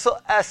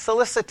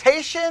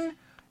solicitation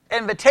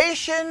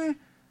invitation.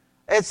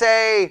 It's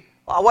a,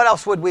 what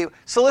else would we,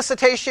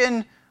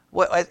 solicitation.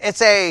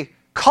 It's a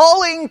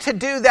calling to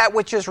do that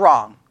which is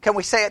wrong. Can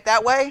we say it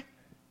that way?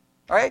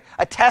 All right?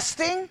 A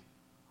testing,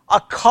 a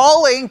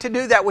calling to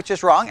do that which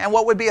is wrong. And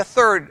what would be a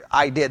third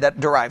idea that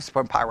derives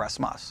from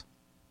pyrosmos?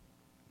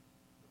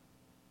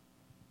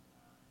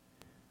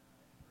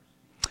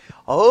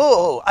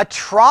 Oh, a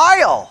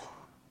trial.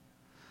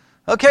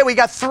 Okay, we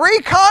got three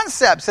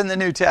concepts in the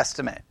New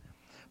Testament.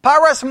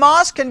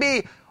 Pyrosmos can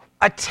be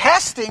a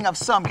testing of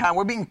some kind.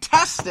 We're being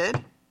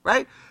tested,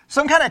 right?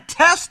 Some kind of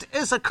test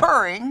is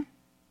occurring.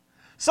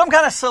 Some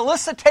kind of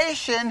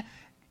solicitation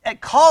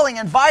at calling,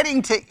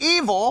 inviting to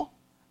evil.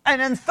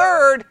 And then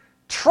third,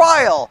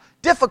 trial,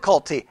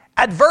 difficulty,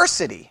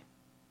 adversity.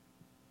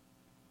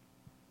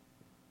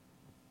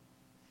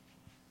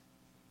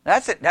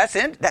 That's it.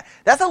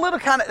 That's a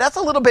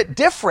little bit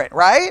different,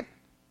 right?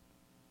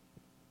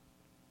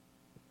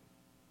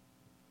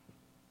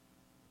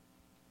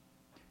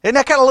 Isn't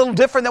that kind of a little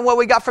different than what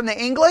we got from the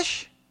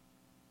English?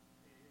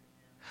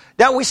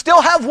 Now, we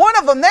still have one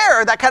of them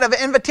there, that kind of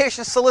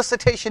invitation,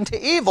 solicitation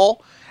to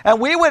evil. And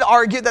we would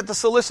argue that the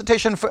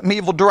solicitation from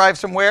evil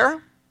derives from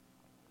where?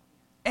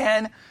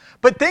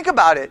 But think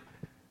about it.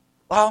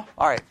 Well,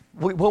 all right.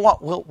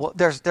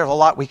 There's a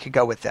lot we could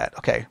go with that.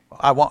 Okay,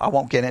 I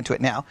won't get into it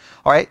now.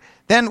 All right.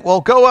 Then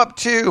we'll go up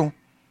to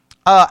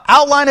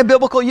outline of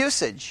biblical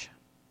usage.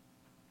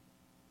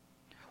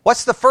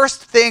 What's the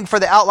first thing for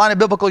the outline of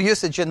biblical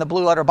usage in the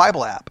Blue Letter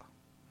Bible app?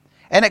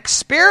 An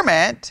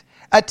experiment,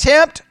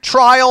 attempt,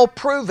 trial,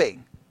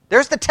 proving.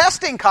 There's the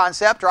testing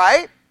concept,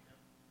 right?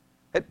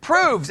 It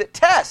proves, it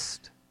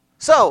tests.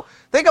 So,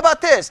 think about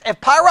this. If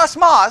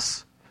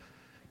pyrosmos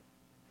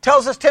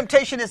tells us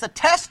temptation is a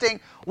testing,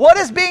 what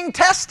is being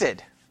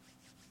tested?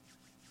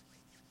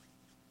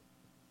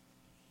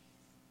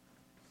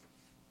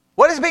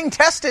 What is being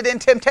tested in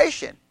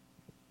temptation?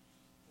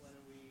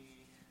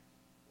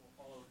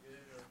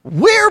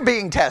 We're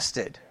being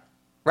tested,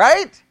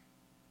 right?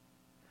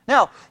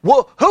 Now,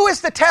 who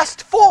is the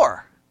test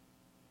for?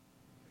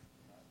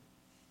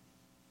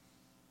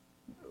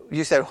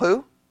 You said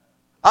who?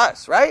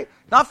 Us, right?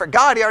 Not for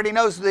God. He already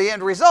knows the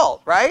end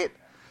result, right?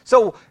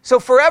 So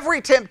for every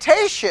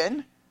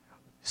temptation,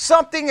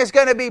 something is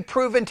going to be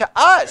proven to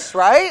us,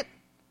 right?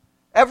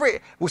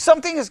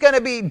 Something is going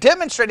to be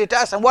demonstrated to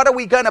us. And what are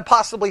we going to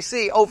possibly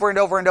see over and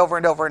over and over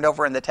and over and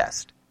over in the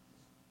test?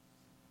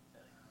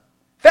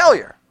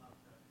 Failure.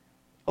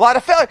 A lot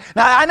of failure.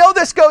 Now, I know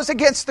this goes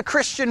against the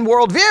Christian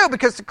worldview,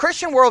 because the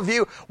Christian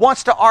worldview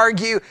wants to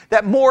argue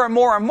that more and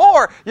more and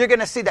more, you're going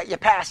to see that you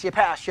pass,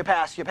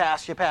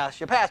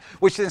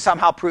 which then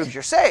somehow proves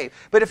you're saved.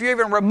 But if you're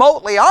even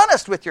remotely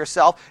honest with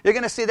yourself, you're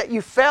going to see that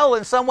you fell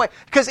in some way.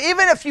 Because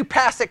even if you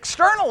pass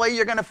externally,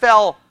 you're going to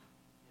fail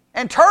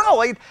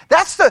internally.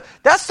 That's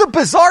the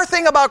bizarre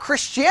thing about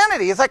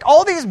Christianity. It's like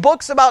all these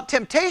books about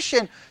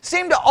temptation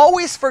seem to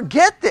always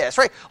forget this,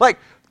 right? Like,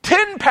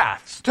 10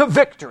 paths to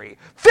victory,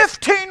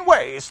 15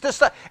 ways to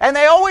stop. And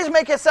they always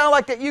make it sound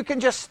like that you can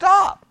just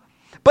stop.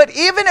 But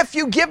even if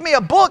you give me a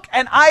book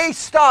and I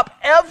stop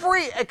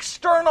every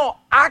external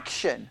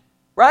action,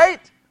 right?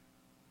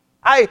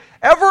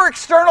 Every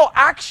external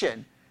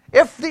action,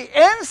 if the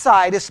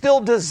inside is still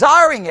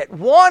desiring it,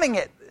 wanting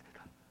it,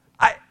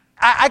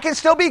 I can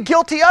still be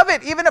guilty of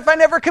it even if I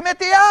never commit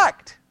the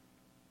act.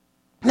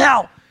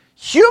 Now,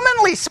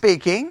 humanly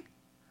speaking,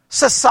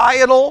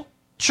 societal,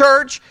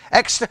 church,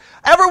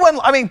 everyone,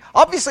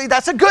 obviously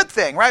that's a good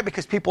thing, right?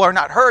 Because people are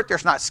not hurt,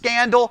 there's not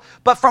scandal.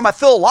 But from a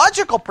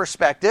theological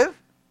perspective,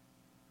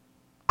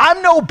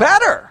 I'm no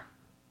better.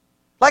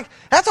 Like,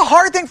 that's a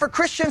hard thing for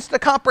Christians to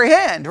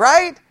comprehend,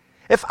 right?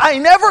 If I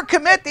never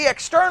commit the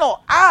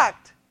external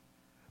act,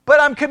 but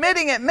I'm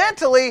committing it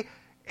mentally,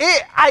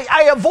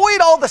 I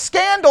avoid all the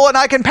scandal and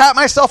I can pat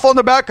myself on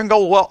the back and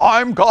go, well,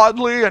 I'm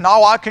godly and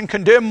now I can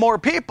condemn more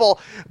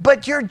people.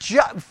 But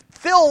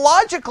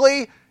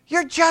theologically,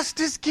 you're just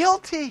as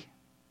guilty.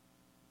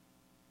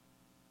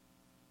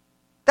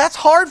 That's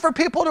hard for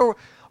people to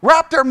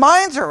wrap their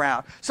minds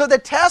around. So the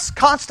test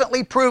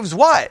constantly proves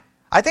what?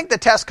 I think the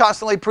test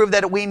constantly proves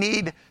that we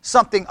need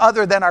something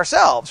other than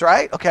ourselves,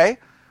 right? Okay.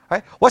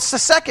 Right. What's the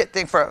second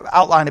thing for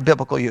outline of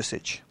biblical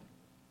usage?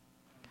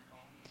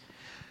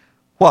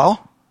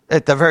 Well,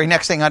 the very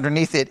next thing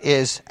underneath it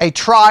is a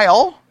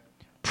trial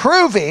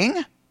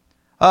proving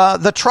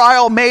the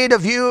trial made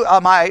of you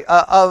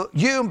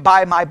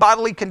by my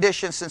bodily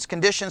condition, since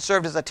conditions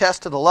served as a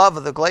test to the love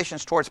of the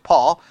Galatians towards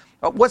Paul.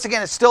 Once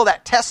again, it's still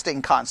that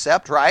testing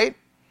concept, right?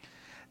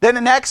 Then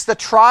the next, the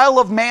trial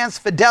of man's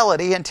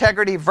fidelity,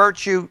 integrity,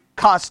 virtue,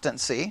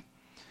 constancy.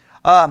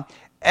 And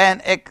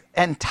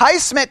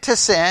enticement to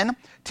sin,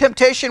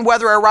 temptation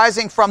whether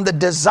arising from the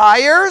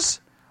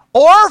desires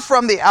or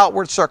from the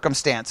outward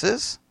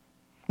circumstances.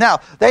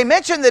 Now, they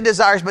mention the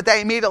desires, but they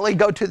immediately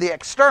go to the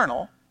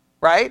external,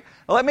 right?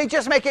 Let me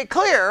just make it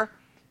clear.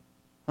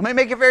 Let me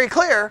make it very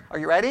clear. Are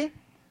you ready?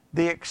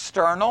 The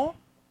external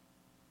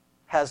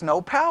has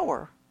no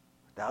power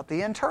without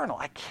the internal.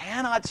 I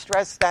cannot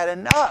stress that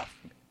enough.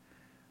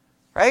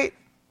 Right?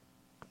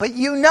 But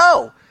you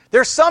know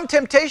There's some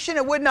temptation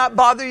that would not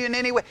bother you in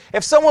any way.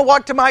 If someone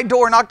walked to my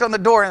door, knocked on the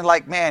door, and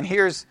like, man,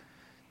 here's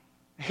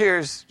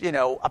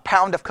a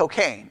pound of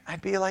cocaine,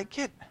 I'd be like,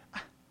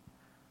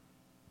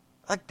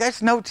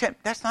 that's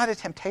not a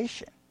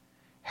temptation.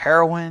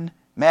 Heroin,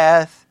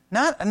 meth,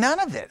 none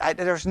of it.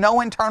 There's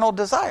no internal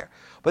desire.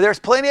 But there's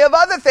plenty of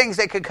other things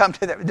that could come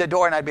to the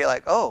door, and I'd be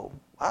like, oh,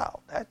 wow,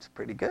 that's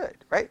pretty good,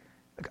 right?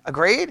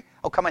 Agreed?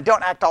 Oh, come on,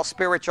 don't act all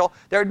spiritual.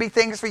 There would be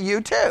things for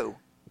you too.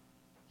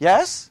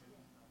 Yes?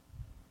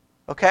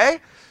 Okay?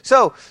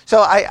 So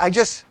I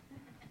just,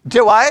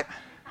 do what?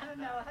 I don't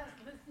know.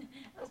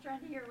 I was trying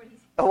to hear what he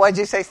said. Oh, what did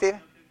you say, Stephen?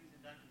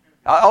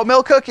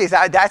 Milk cookies.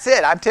 That's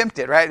it. I'm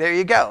tempted, right? There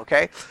you go,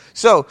 okay?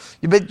 So,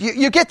 but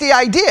you get the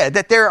idea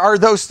that there are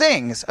those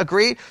things,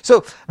 agreed?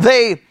 So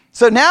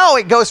now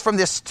it goes from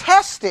this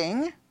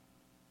testing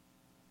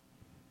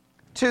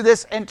to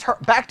this,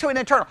 back to an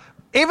internal.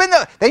 Even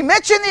though they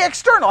mention the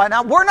external,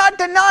 and we're not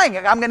denying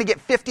it. I'm going to get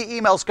 50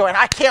 emails going,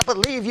 I can't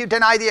believe you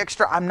deny the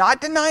external. I'm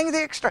not denying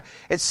the external.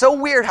 It's so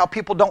weird how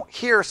people don't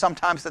hear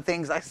sometimes the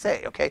things I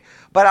say, okay?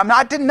 But I'm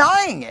not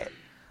denying it.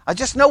 I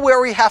just know where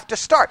we have to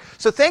start.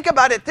 So think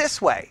about it this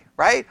way,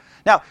 right?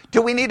 Now,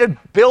 do we need to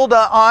build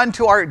on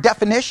to our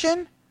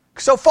definition?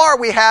 So far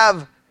we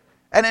have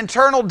an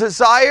internal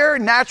desire,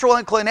 natural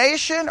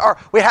inclination, or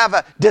we have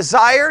a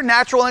desire,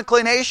 natural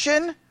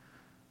inclination,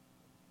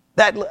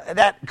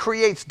 that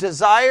creates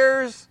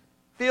desires,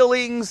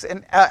 feelings,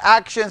 and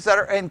actions that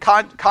are in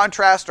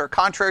contrast or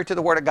contrary to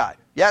the Word of God.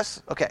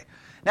 Yes? Okay.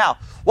 Now,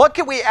 what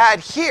can we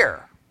add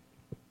here?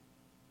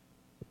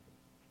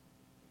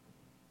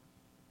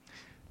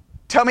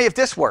 Tell me if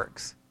this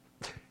works.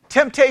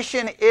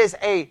 Temptation is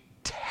a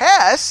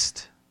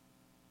test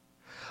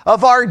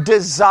of our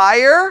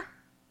desire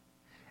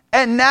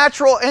and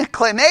natural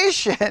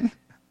inclination,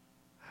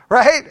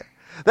 right?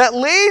 That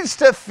leads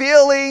to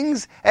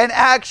feelings and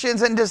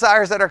actions and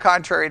desires that are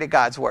contrary to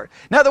God's word.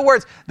 In other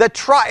words,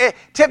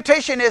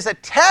 temptation is a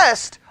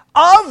test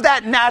of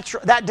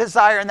that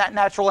desire and that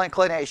natural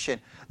inclination.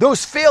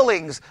 Those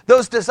feelings,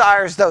 those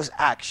desires, those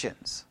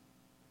actions.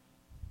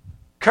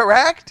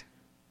 Correct?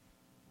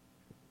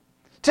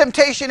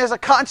 Temptation is a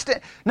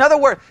constant. In other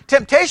words,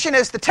 temptation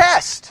is the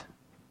test.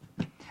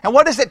 And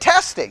what is it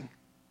testing?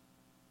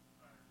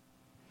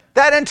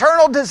 That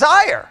internal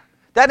desire.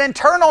 That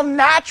internal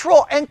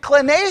natural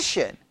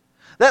inclination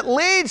that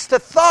leads to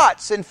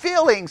thoughts and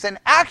feelings and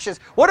actions,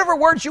 whatever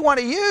words you want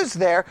to use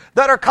there,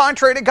 that are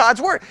contrary to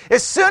God's word.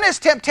 As soon as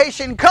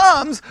temptation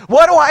comes,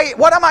 what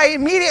am I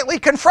immediately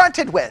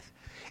confronted with?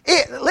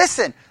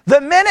 Listen, the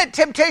minute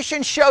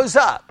temptation shows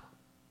up,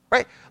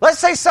 right? Let's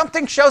say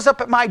something shows up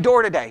at my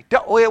door today.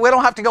 We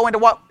don't have to go into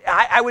what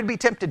I would be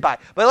tempted by,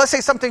 but let's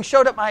say something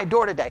showed up at my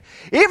door today.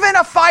 Even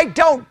if I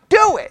don't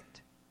do it,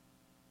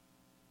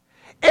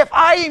 if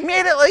I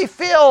immediately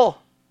feel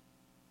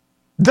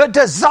the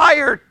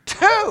desire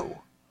to,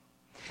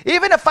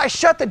 even if I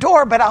shut the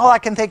door, but all I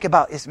can think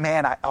about is,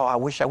 man, I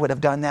wish I would have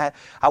done that.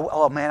 I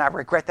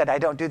regret that I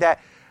don't do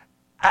that.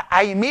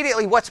 I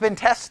immediately, what's been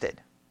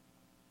tested?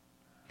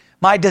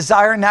 My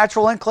desire and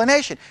natural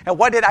inclination. And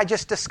what did I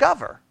just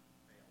discover?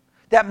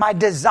 That my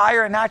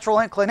desire and natural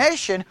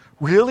inclination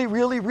really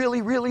wanted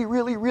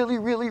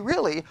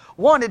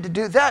to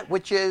do that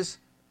which is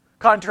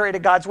contrary to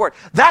God's word.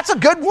 That's a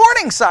good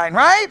warning sign,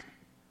 right?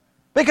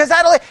 Because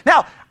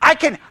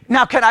can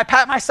I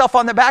pat myself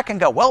on the back and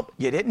go, well,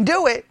 you didn't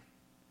do it.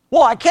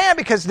 Well, I can,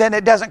 because then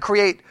it doesn't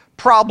create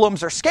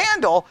problems or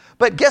scandal.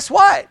 But guess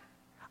what?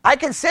 I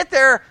can sit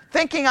there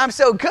thinking I'm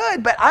so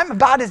good, but I'm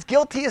about as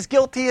guilty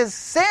as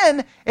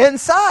sin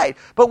inside.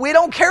 But we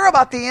don't care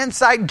about the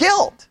inside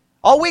guilt.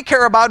 All we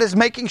care about is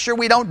making sure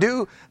we don't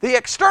do the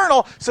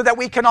external so that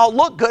we can all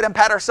look good and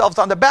pat ourselves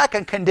on the back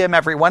and condemn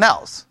everyone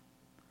else.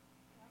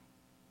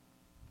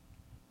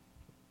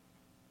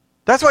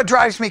 That's what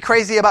drives me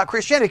crazy about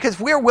Christianity, because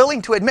if we're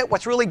willing to admit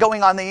what's really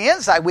going on the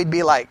inside, we'd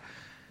be like,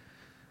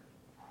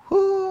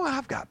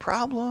 I've got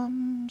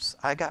problems.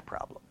 I got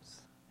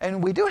problems.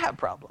 And we do have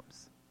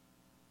problems.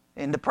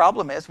 And the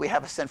problem is we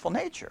have a sinful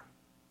nature.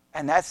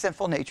 And that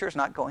sinful nature is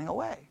not going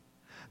away.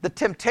 The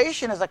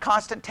temptation is a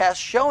constant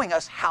test showing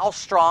us how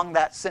strong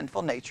that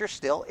sinful nature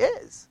still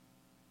is.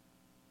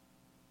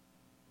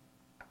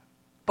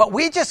 But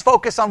we just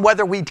focus on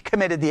whether we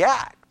committed the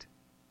act.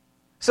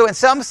 So in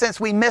some sense,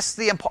 we miss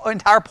the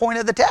entire point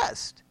of the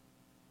test.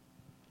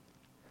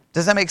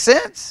 Does that make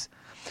sense?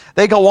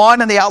 They go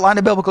on in the outline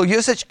of biblical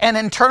usage. An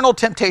internal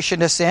temptation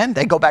to sin.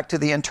 They go back to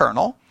the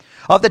internal.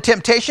 Of the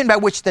temptation by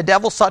which the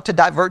devil sought to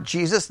divert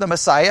Jesus, the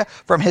Messiah,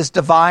 from his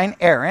divine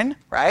errand.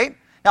 Right?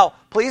 Now,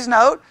 please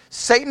note,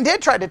 Satan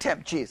did try to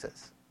tempt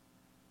Jesus.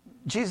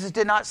 Jesus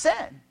did not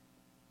sin.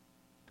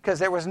 Because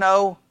there was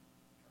no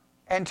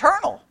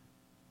internal.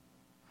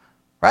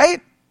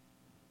 Right?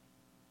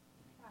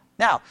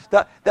 Now,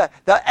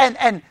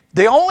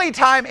 the only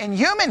time in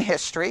human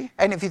history,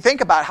 and if you think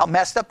about how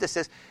messed up this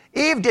is,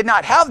 Eve did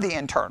not have the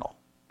internal.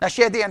 Now,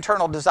 she had the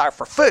internal desire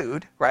for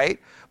food, right?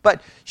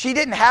 But she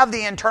didn't have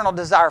the internal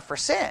desire for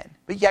sin,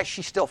 but yet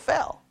she still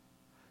fell.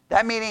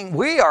 That meaning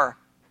we are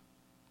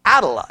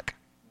out of luck.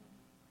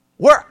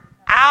 we're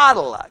out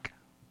of luck.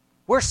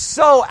 We're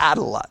so out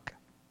of luck.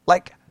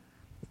 Like,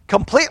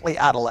 completely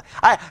out of luck.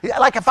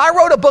 Like if I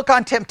wrote a book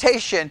on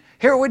temptation,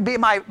 here would be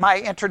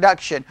my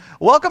introduction.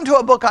 Welcome to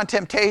a book on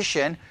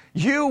temptation.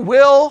 You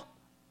will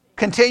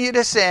continue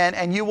to sin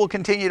and you will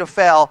continue to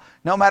fail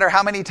no matter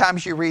how many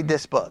times you read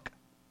this book.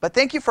 But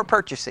thank you for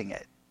purchasing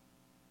it,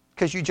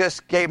 because you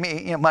just gave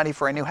me money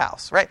for a new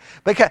house, right?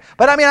 But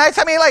I mean,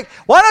 like,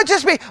 why not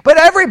just be? But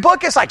every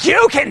book is like,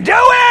 you can do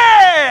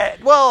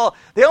it. Well,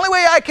 the only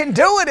way I can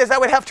do it is I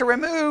would have to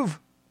remove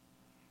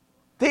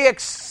the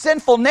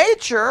sinful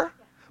nature.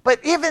 But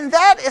even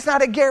that is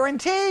not a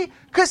guarantee,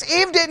 because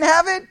Eve didn't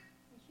have it,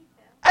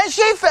 and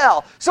she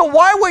fell. So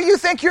why will you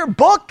think your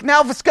book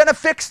now is going to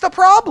fix the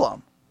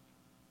problem?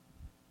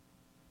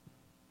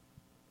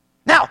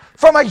 Now,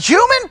 from a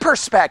human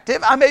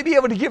perspective, I may be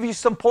able to give you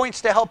some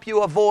points to help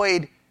you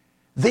avoid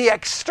the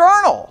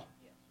external.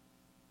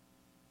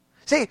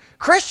 See,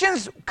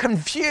 Christians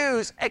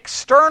confuse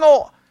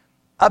external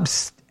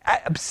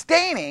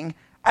abstaining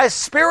as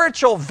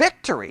spiritual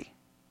victory.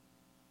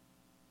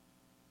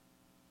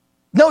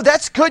 No,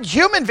 that's good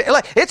human.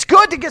 It's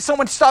good to get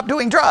someone to stop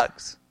doing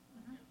drugs.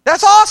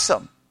 That's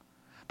awesome.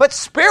 But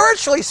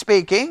spiritually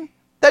speaking,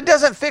 that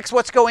doesn't fix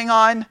what's going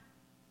on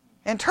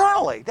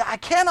internally. I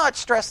cannot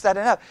stress that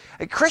enough.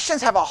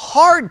 Christians have a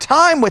hard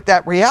time with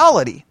that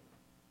reality.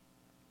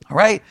 All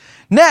right.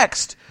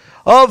 Next,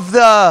 of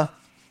the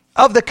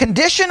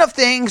condition of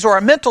things or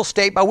a mental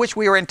state by which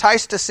we are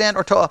enticed to sin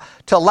or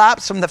to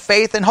lapse from the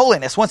faith and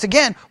holiness. Once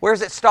again, where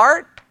does it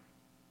start?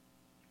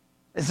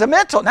 It's the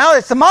mental. Now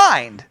it's the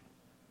mind.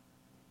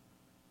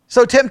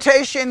 So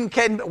temptation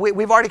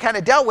we've already kind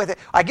of dealt with it.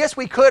 I guess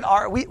we could,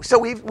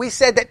 we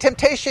said that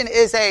temptation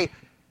is a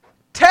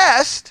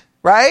test,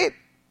 right?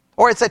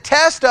 Or it's a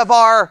test of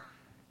our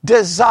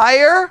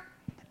desire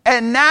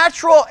and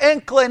natural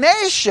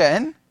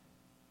inclination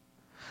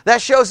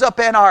that shows up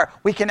in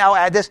we can now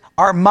add this,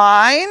 our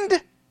mind,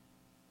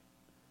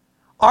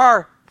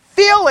 our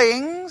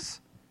feelings,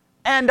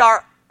 and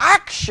our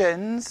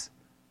actions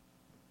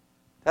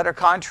that are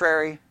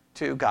contrary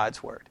to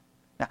God's word.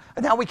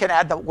 Now we can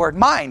add the word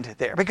mind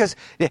there, because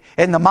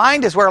in the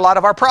mind is where a lot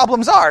of our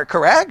problems are,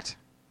 correct?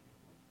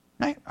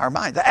 Right? Our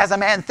mind. As a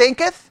man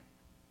thinketh,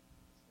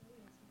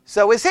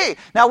 so is he.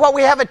 Now what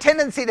we have a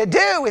tendency to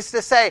do is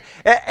to say,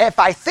 if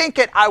I think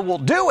it, I will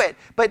do it.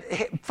 But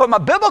from a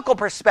biblical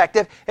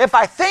perspective, if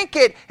I think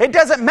it, it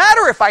doesn't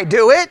matter if I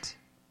do it,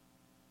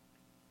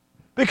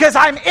 because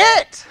I'm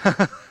it.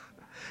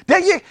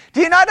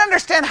 Do you not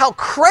understand how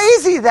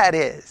crazy that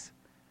is?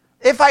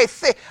 If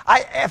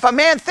a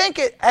man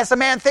thinketh, as a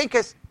man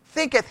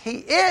thinketh he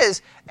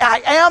is,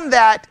 I am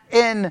that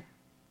in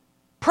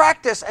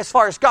practice as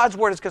far as God's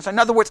word is concerned. In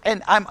other words,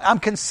 and I'm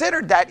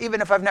considered that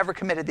even if I've never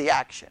committed the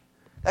action.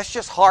 That's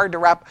just hard to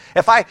wrap.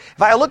 If I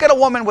look at a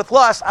woman with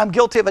lust, I'm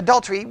guilty of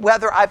adultery,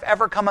 whether I've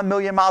ever come a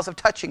million miles of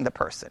touching the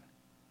person.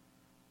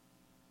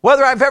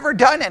 Whether I've ever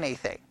done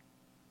anything.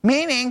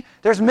 Meaning,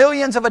 there's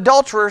millions of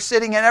adulterers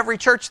sitting in every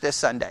church this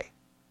Sunday.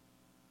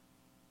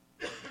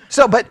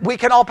 So, but we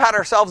can all pat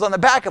ourselves on the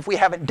back if we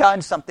haven't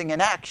done something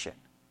in action.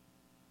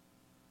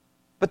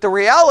 But the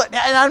reality,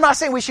 and I'm not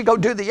saying we should go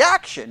do the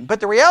action, but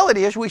the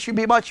reality is we should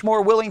be much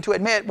more willing to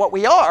admit what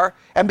we are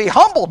and be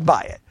humbled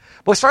by it.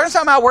 But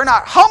somehow we're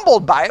not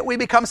humbled by it, we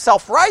become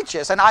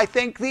self-righteous. And I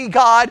thank thee,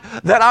 God,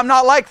 that I'm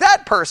not like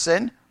that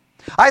person.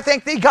 I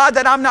thank thee, God,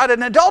 that I'm not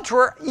an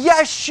adulterer.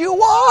 Yes,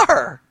 you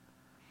are.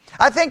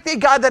 I thank thee,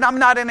 God, that I'm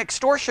not an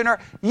extortioner.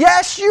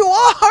 Yes, you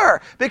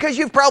are. Because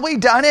you've probably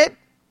done it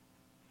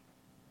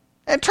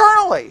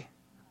internally.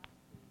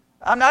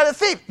 I'm not a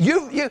thief.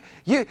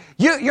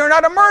 You're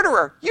not a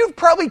murderer. You've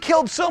probably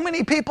killed so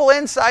many people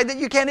inside that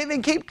you can't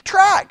even keep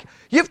track.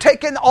 You've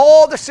taken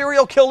all the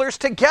serial killers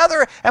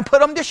together and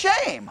put them to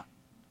shame.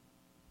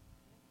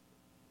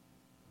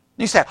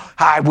 You say,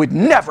 I would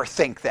never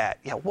think that.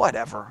 Yeah,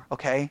 whatever,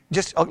 okay?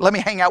 Just let me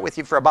hang out with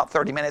you for about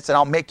 30 minutes and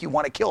I'll make you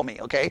want to kill me,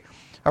 okay?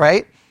 All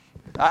right?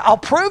 I'll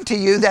prove to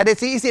you that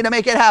it's easy to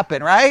make it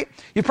happen, right?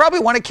 You probably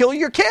want to kill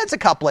your kids a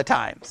couple of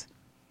times.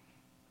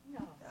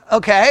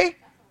 Okay?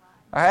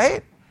 All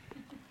right?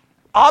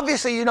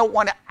 Obviously, you don't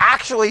want to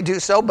actually do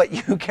so, but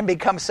you can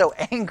become so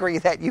angry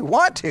that you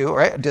want to,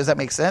 right? Does that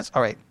make sense?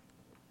 All right.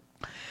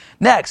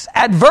 Next,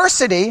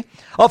 adversity,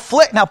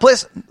 now,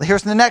 please,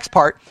 here's the next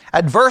part.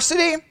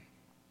 Adversity,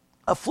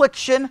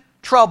 affliction,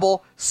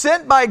 trouble,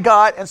 sent by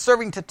God and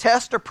serving to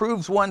test or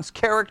prove one's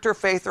character,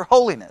 faith, or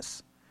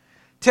holiness.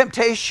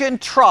 Temptation,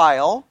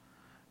 trial,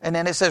 and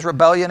then it says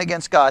rebellion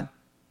against God,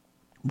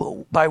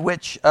 by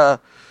which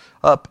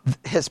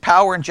his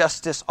power and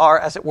justice are,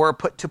 as it were,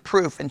 put to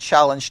proof and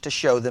challenged to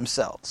show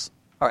themselves.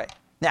 All right.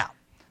 Now,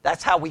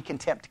 that's how we can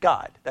tempt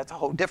God. That's a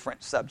whole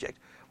different subject.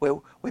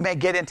 We may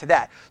get into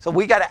that. So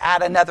we got to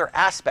add another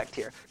aspect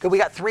here, because we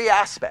got three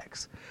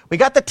aspects. We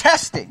got the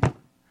testing.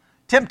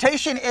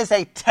 Temptation is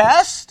a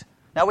test.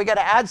 Now we got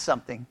to add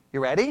something.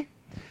 You ready?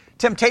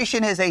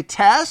 Temptation is a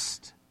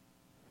test,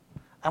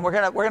 and we're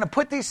gonna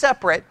put these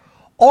separate,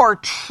 or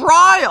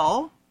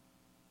trial,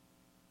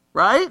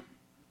 right?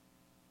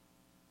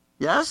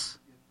 Yes?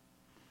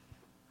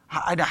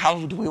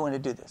 How do we want to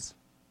do this?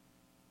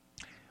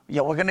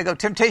 Yeah, we're going to go,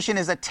 temptation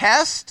is a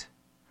test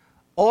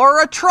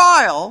or a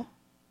trial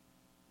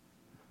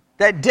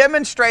that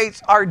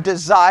demonstrates our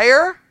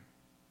desire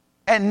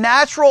and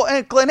natural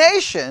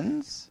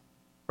inclinations,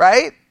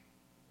 right,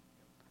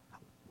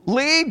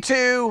 lead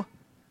to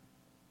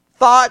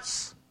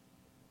thoughts,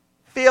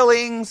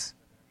 feelings,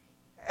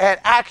 and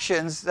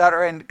actions that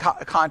are in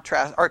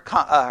contrast or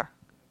are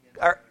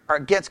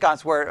against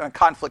God's word or in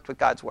conflict with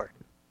God's word.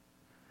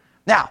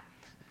 Now,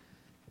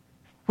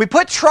 we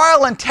put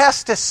trial and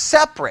test as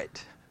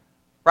separate,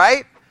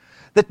 right?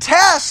 The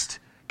test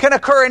can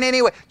occur in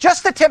any way.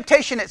 Just the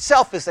temptation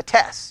itself is a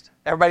test.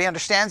 Everybody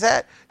understands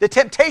that? The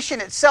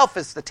temptation itself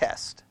is the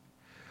test.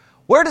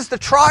 Where does the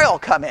trial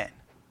come in?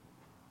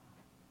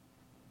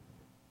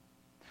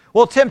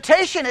 Well,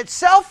 temptation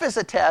itself is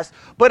a test,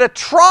 but a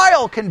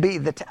trial can be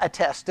a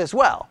test as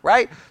well,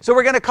 right? So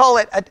we're going to call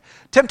it,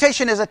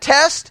 temptation is a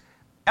test,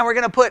 and we're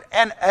going to put,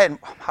 and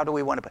how do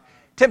we want to put?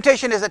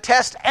 Temptation is a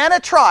test and a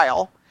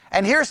trial,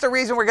 and here's the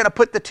reason we're going to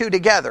put the two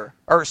together,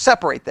 or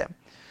separate them.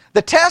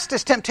 The test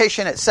is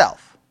temptation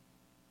itself.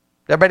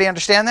 Everybody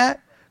understand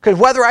that? Because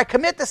whether I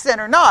commit the sin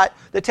or not,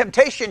 the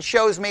temptation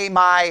shows me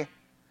my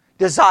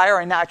desire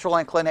and natural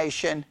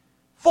inclination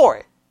for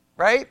it,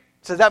 right?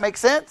 So does that make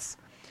sense?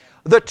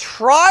 The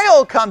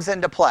trial comes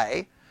into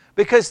play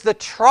because the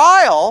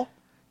trial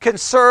can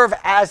serve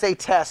as a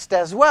test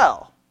as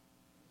well.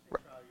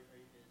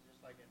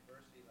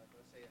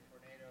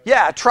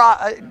 Yeah,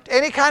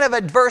 any kind of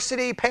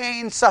adversity,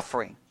 pain,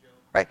 suffering,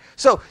 right?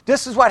 So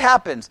this is what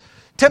happens.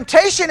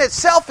 Temptation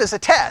itself is a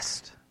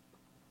test,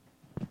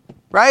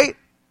 right?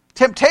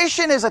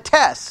 Temptation is a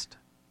test.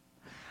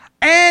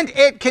 And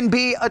it can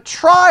be a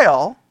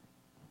trial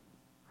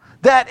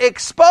that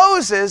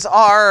exposes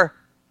our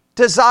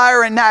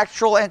desire and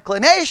natural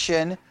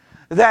inclination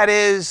that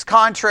is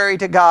contrary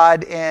to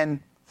God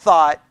in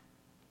thought,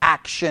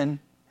 action,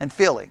 and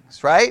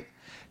feelings, right?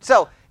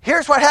 So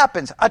here's what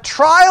happens. A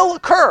trial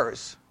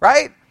occurs,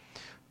 right?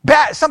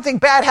 Something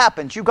bad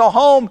happens. You go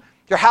home,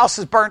 your house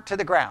is burnt to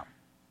the ground,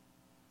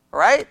 all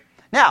right?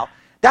 Now,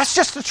 that's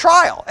just a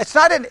trial. It's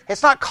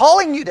not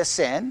calling you to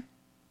sin,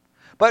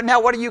 but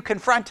now what are you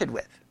confronted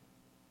with?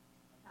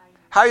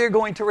 How you're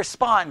going to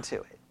respond to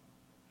it.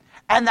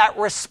 And that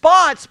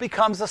response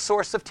becomes a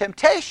source of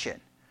temptation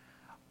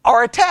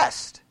or a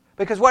test.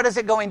 Because what is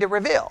it going to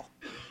reveal?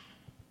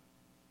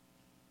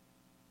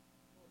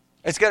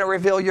 It's going to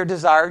reveal your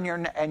desire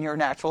and your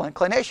natural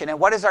inclination. And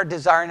what is our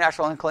desire and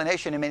natural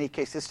inclination in many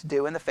cases to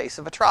do in the face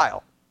of a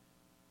trial?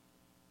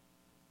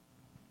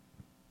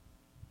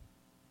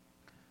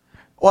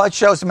 Well, it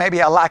shows maybe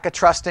a lack of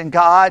trust in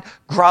God,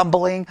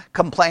 grumbling,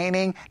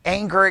 complaining,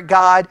 anger at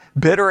God,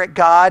 bitter at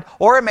God,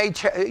 or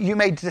you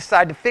may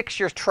decide to fix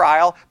your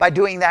trial by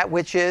doing that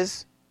which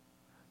is...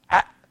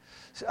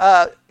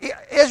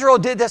 Israel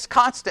did this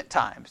constant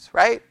times,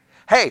 right?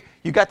 Hey,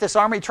 you got this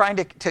army trying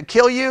to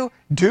kill you.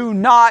 Do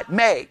not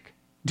make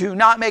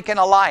an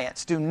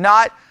alliance. Do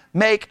not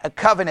make a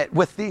covenant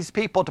with these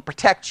people to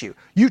protect you.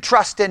 You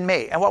trust in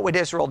me. And what would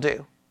Israel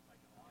do?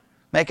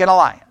 Make an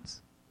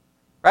alliance,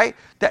 right?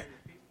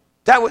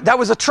 That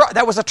was a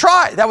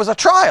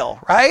trial,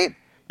 right?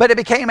 But it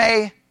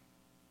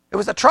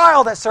was a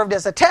trial that served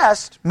as a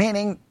test,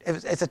 meaning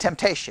it's a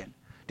temptation.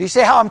 Do you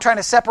see how I'm trying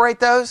to separate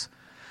those?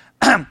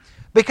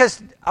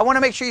 Because I want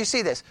to make sure you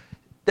see this.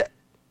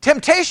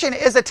 Temptation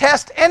is a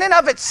test in and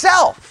of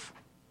itself.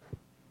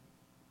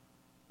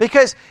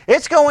 Because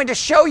it's going to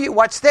show you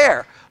what's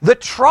there. The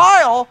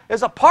trial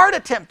is a part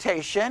of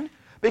temptation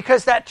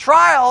because that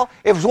trial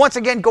is once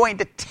again going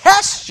to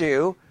test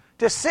you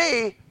to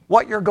see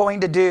what you're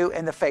going to do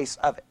in the face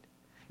of it.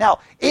 Now,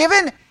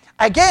 even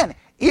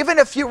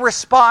if you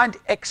respond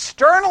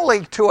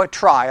externally to a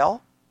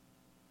trial,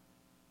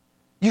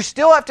 you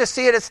still have to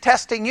see it as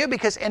testing you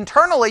because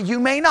internally you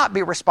may not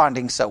be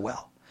responding so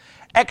well.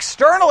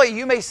 Externally,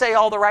 you may say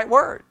all the right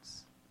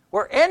words,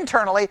 where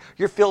internally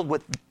you're filled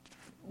with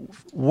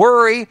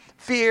worry,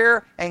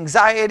 fear,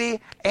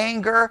 anxiety,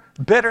 anger,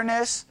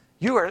 bitterness.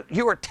 You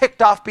are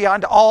ticked off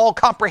beyond all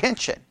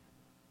comprehension.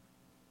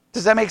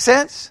 Does that make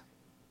sense?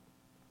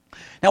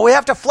 Now we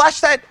have to flesh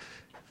that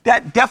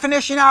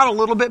definition out a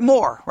little bit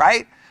more,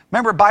 right?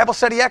 Remember, Bible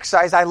study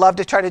exercise, I love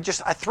to try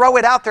to I throw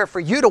it out there for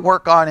you to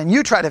work on and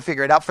you try to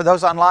figure it out. For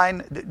those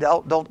online,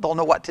 they'll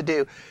know what to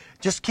do.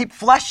 Just keep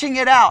fleshing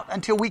it out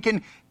until we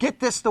can get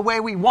this the way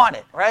we want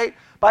it, right?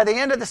 By the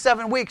end of the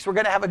 7 weeks, we're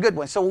going to have a good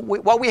one. So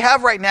what we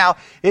have right now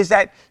is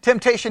that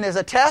temptation is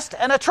a test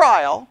and a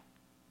trial,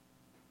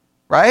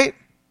 right?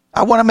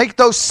 I want to make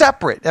those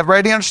separate.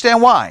 Everybody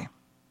understand why?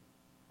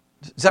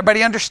 Does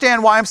everybody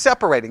understand why I'm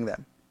separating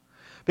them?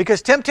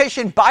 Because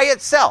temptation by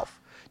itself,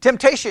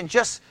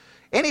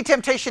 any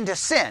temptation to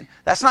sin,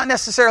 that's not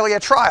necessarily a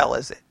trial,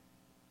 is it?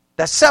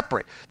 That's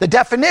separate. The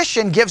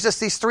definition gives us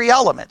these three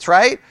elements,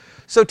 right?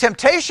 So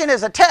temptation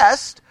is a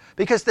test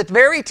because the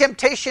very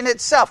temptation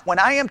itself, when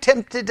I am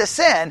tempted to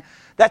sin,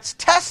 that's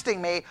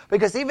testing me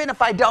because even if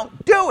I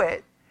don't do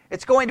it,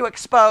 it's going to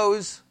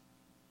expose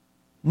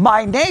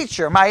my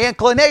nature, my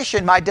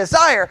inclination, my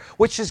desire,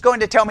 which is going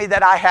to tell me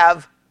that I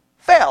have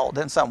failed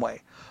in some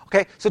way.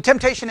 Okay, so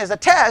temptation is a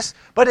test,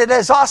 but it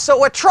is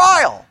also a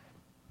trial.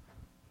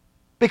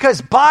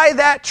 Because by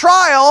that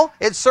trial,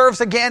 it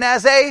serves again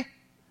as a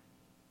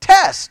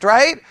test,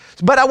 right?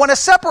 But I want to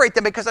separate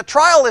them because a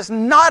trial is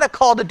not a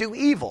call to do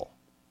evil.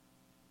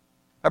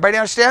 Everybody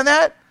understand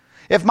that?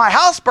 If my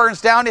house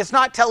burns down, it's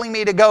not telling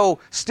me to go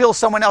steal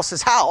someone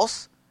else's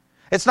house.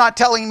 It's not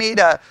telling me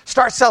to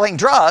start selling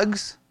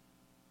drugs.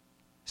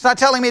 It's not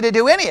telling me to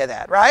do any of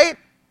that, right?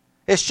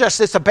 It's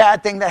just it's a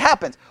bad thing that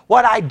happens.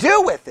 What I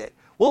do with it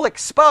will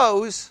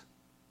expose.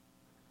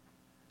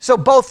 So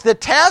both the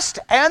test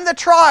and the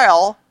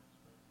trial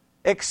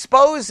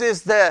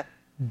exposes the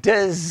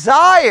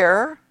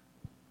desire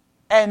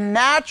and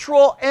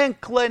natural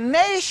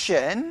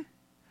inclination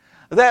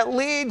that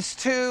leads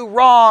to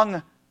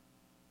wrong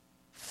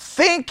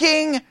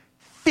thinking,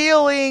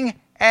 feeling,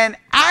 and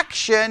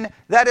action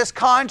that is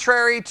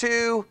contrary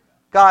to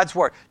God's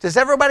Word. Does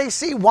everybody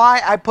see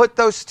why I put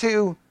those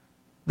two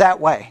that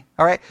way?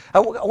 All right? I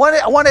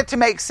want it to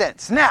make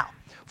sense. Now,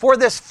 for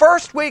this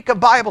first week of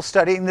Bible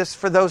study, and this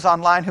for those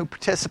online who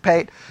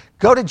participate,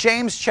 go to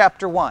James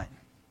chapter 1.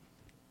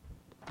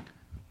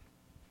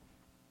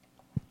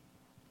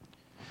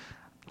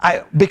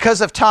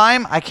 Because of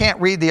time, I can't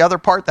read the other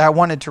part that I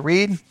wanted to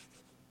read.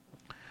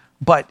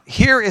 But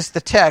here is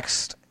the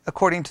text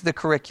according to the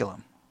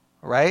curriculum.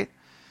 All right?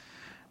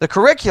 The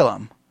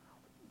curriculum,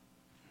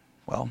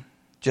 well,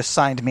 just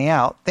signed me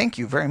out. Thank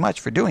you very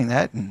much for doing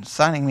that and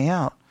signing me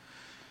out.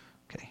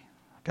 Okay,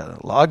 got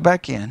to log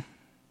back in.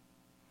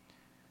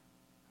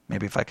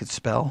 Maybe if I could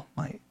spell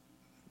right.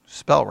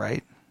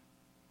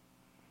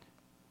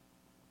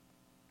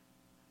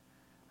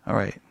 All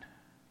right.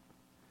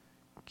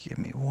 Give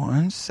me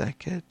 1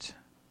 second.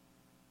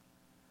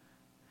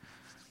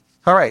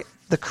 All right.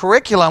 The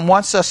curriculum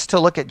wants us to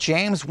look at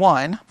James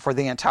 1 for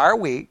the entire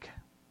week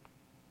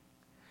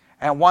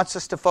and wants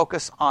us to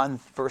focus on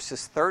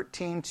verses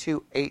 13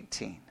 to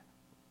 18.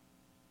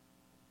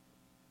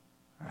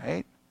 All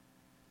right.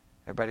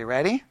 Everybody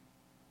ready?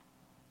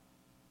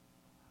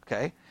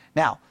 Okay.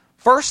 Now,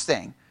 first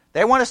thing,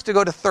 they want us to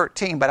go to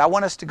 13, but I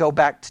want us to go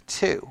back to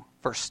 2,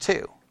 verse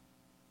 2.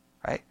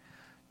 Right?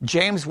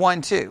 James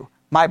 1:2.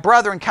 My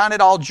brethren, count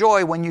it all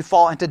joy when you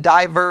fall into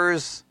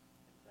diverse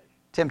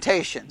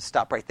temptations.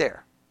 Stop right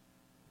there.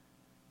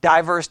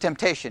 Diverse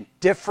temptation.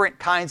 Different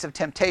kinds of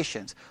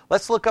temptations.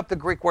 Let's look up the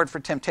Greek word for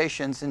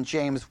temptations in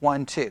James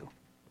 1:2.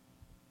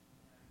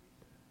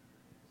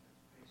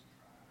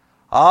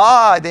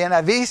 The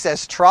NIV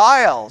says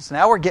trials.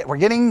 Now we're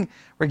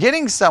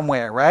getting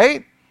somewhere,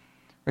 right?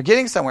 We're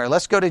getting somewhere.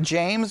 Let's go to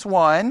James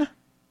 1.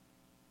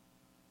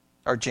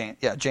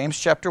 James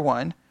chapter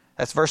 1.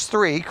 That's verse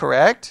 3,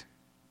 correct?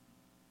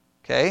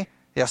 Okay.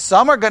 Yeah,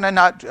 some are going to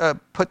not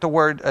put the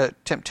word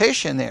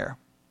temptation there.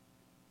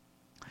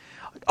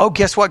 Oh,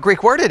 guess what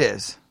Greek word it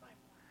is?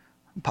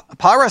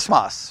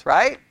 Parasmos,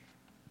 right?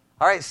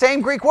 All right,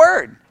 same Greek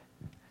word.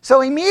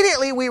 So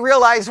immediately we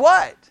realize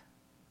what?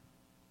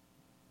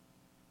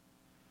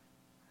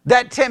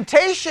 That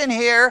temptation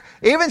here,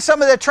 even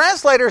some of the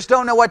translators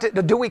don't know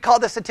do we call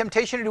this a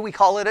temptation or do we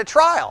call it a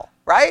trial,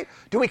 right?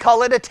 Do we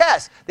call it a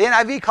test? The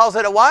NIV calls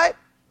it a what?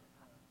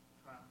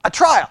 A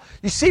trial.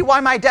 You see why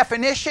my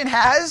definition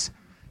has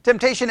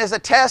temptation as a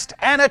test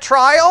and a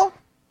trial?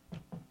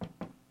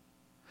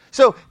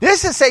 So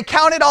this is say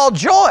count it all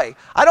joy.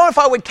 I don't know if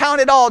I would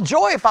count it all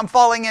joy if I'm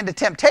falling into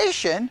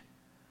temptation.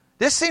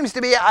 This seems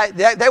to be,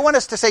 they want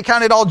us to say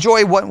count it all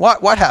joy.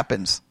 What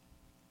happens?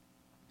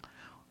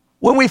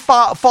 When we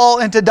fall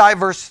into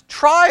diverse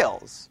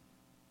trials,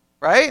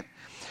 right?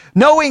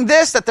 Knowing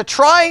this, that the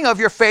trying of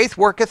your faith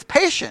worketh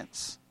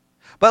patience.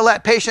 But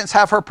let patience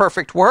have her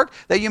perfect work,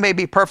 that you may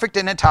be perfect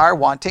and entire,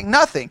 wanting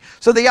nothing.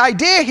 So the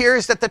idea here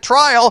is that the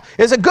trial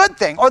is a good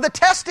thing, or the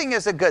testing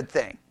is a good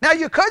thing. Now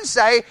you could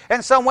say,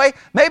 in some way,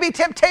 maybe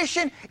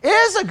temptation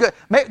is a good...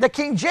 The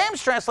King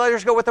James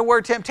translators go with the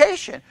word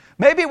temptation.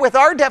 Maybe with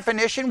our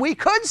definition, we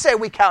could say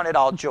we count it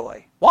all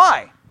joy.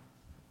 Why?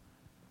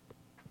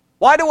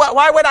 Why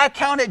would I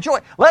count it joy?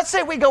 Let's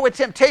say we go with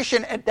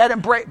temptation that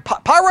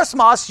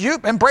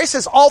parasmos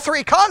embraces all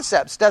three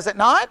concepts, does it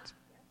not?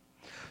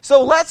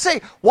 So let's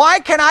say, why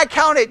can I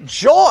count it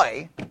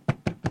joy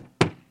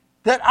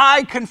that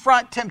I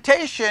confront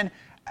temptation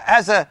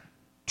as a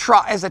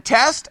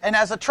test and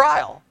as a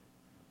trial?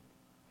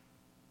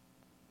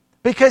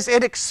 Because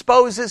it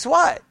exposes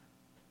what?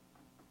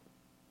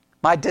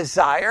 My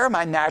desire,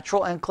 my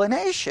natural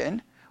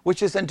inclination,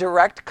 which is in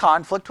direct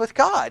conflict with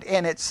God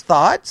in its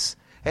thoughts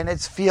and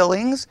its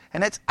feelings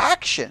and its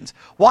actions.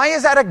 Why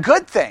is that a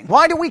good thing?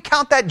 Why do we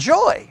count that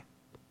joy?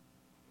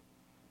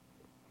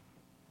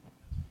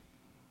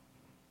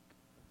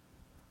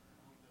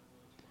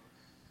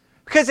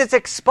 Because it's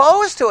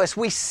exposed to us.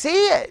 We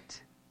see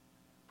it.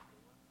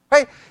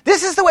 Right?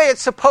 This is the way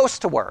it's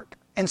supposed to work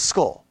in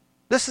school.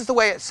 This is the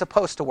way it's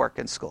supposed to work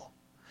in school.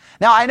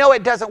 Now, I know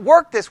it doesn't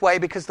work this way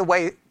because the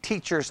way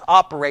teachers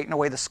operate and the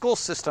way the school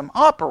system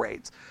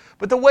operates.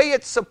 But the way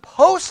it's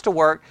supposed to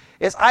work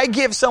is I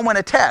give someone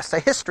a test, a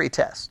history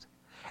test,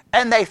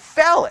 and they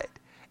fail it.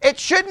 It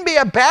shouldn't be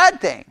a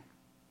bad thing.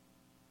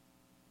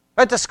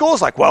 But the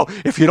school's like, well,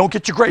 if you don't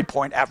get your grade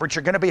point average,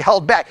 you're going to be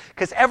held back.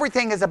 Because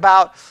everything is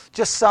about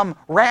just some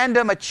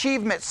random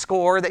achievement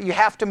score that you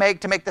have to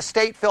make the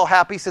state feel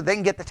happy so they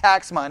can get the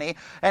tax money.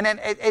 And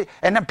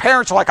then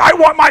parents are like, I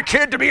want my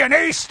kid to be an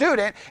A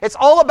student. It's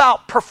all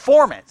about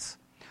performance.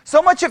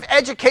 So much of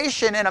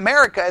education in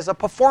America is a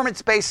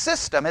performance-based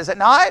system, is it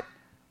not?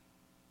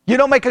 You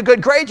don't make a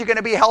good grade, you're going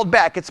to be held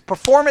back. It's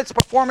performance,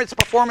 performance,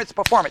 performance,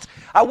 performance.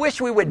 I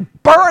wish we would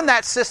burn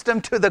that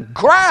system to the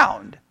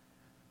ground.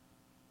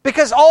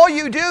 Because all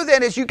you do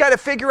then is you got to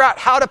figure out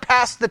how to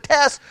pass the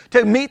test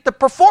to meet the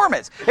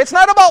performance. It's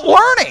not about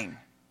learning.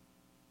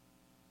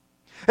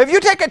 If you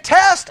take a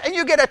test and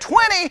you get a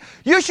 20,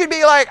 you should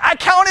be like, I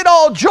count it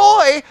all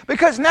joy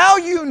because now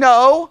you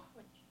know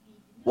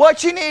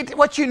what you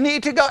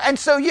need to go. And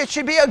so it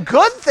should be a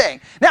good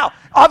thing. Now,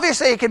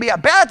 obviously it could be a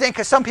bad thing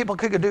because some people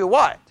could do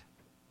what?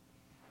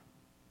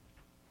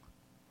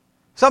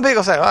 Some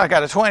people say, oh, I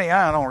got a 20,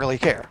 I don't really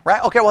care.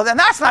 Right? Okay, well then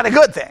that's not a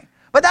good thing.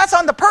 But that's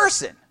on the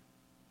person.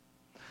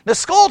 The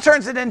school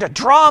turns it into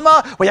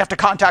drama where you have to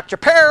contact your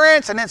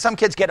parents, and then some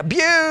kids get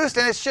abused,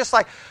 and it's just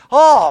like,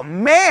 oh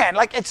man,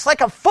 like it's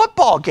like a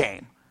football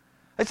game.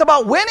 It's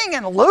about winning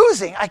and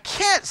losing. I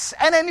can't,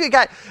 and then you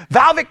got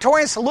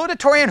valedictorian,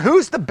 salutatorian,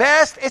 who's the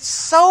best? It's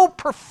so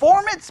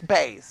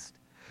performance-based.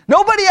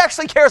 Nobody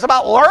actually cares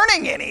about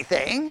learning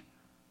anything,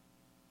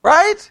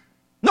 right?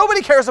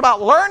 Nobody cares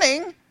about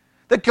learning.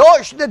 The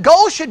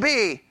goal should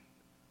be,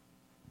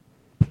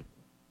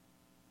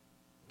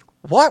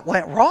 what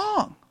went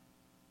wrong?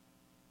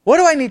 What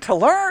do I need to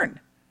learn?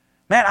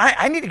 Man,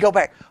 I need to go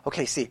back.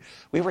 Okay, see,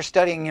 we were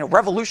studying,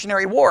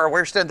 Revolutionary War. We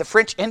were studying the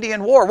French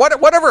Indian War.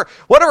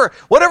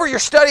 Whatever you're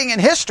studying in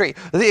history,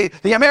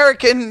 the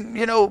American,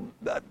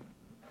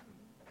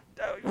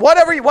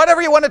 whatever you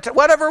want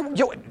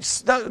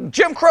to,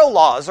 Jim Crow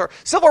laws or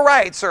civil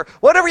rights or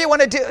whatever you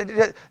want to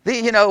do,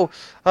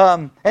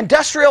 the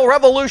Industrial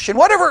Revolution,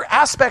 whatever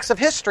aspects of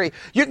history,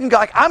 you can go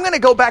like, I'm going to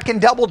go back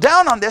and double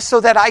down on this so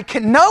that I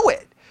can know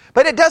it.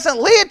 But it doesn't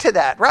lead to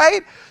that,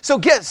 right? So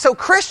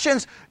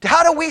Christians,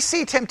 how do we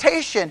see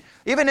temptation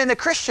even in the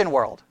Christian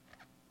world?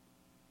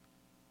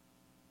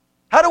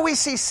 How do we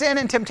see sin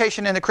and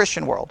temptation in the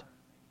Christian world?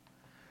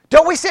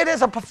 Don't we see it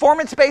as a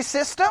performance-based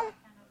system?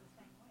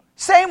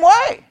 Same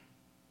way.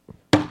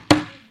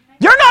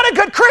 You're not a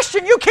good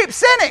Christian, you keep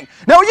sinning.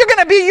 No, you're going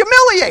to be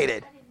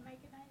humiliated.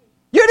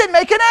 You didn't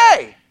make an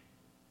A.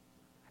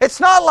 It's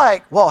not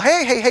like, well,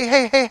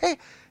 hey.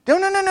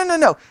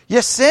 No.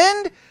 You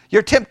sinned.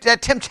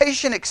 That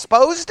temptation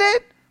exposed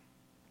it.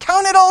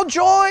 Count it all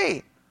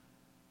joy.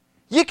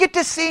 You get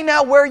to see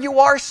now where you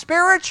are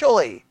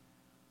spiritually.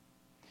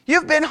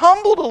 You've been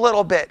humbled a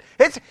little bit.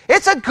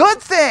 It's a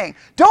good thing.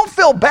 Don't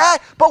feel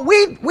bad, but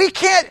we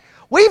can't.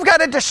 We've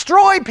got to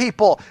destroy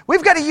people.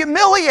 We've got to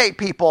humiliate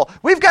people.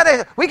 We got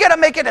to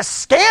make it a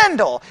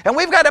scandal, and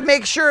we've got to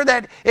make sure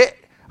that it.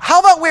 How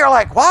about we are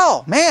like,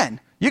 wow, man,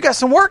 you got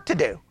some work to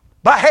do.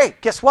 But hey,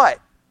 guess what?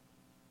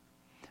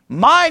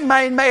 Mine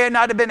may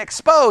not have been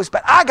exposed,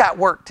 but I got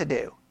work to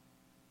do.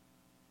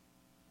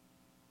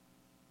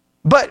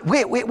 But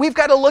we've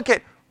got to look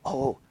at,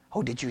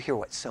 did you hear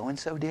what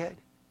so-and-so did?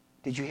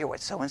 Did you hear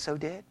what so-and-so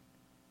did?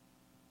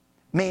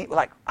 Me,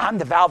 like, I'm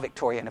the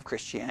valedictorian of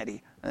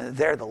Christianity.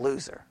 They're the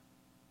loser.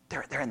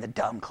 They're in the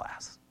dumb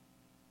class.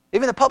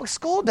 Even the public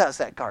school does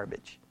that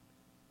garbage.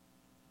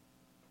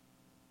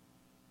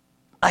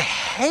 I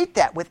hate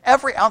that with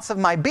every ounce of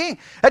my being.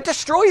 It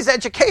destroys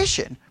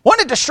education.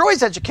 One, it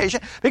destroys education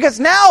because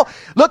now,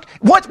 look,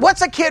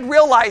 once a kid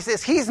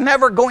realizes he's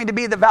never going to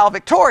be the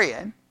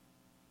valedictorian,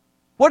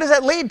 what does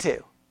that lead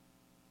to?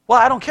 Well,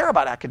 I don't care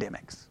about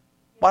academics.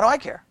 Why do I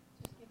care?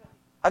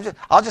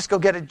 I'll just go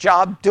get a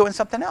job doing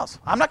something else.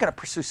 I'm not going to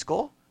pursue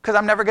school because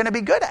I'm never going to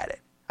be good at it.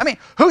 I mean,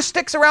 who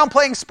sticks around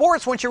playing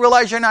sports once you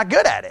realize you're not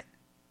good at it?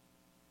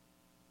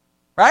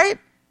 Right?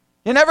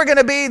 You're never going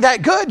to be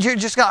that good. You're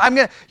just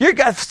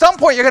at some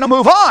point you're going to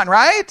move on,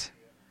 right?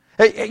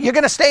 You're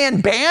going to stay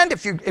in band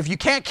if you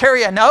can't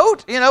carry a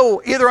note,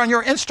 either on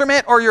your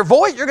instrument or your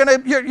voice.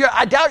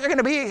 I doubt you're going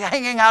to be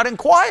hanging out in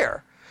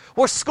choir.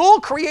 Well, school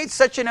creates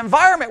such an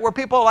environment where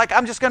people are like,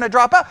 I'm just going to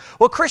drop out.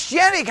 Well,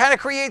 Christianity kind of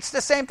creates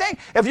the same thing.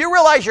 If you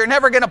realize you're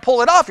never going to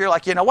pull it off, you're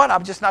like, you know what?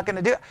 I'm just not going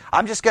to do it.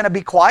 I'm just going to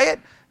be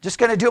quiet. Just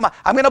going to do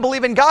I'm going to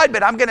believe in God,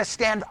 but I'm going to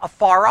stand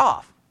afar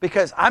off.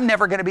 Because I'm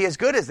never going to be as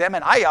good as them,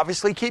 and I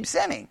obviously keep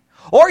sinning.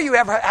 Or you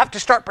ever have to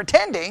start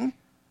pretending.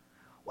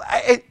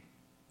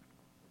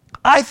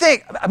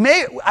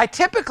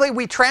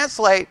 We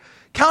translate,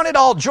 count it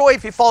all joy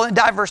if you fall in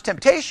diverse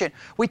temptation.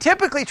 We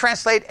typically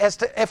translate as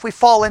to if we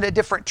fall into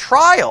different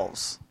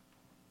trials.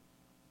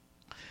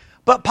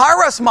 But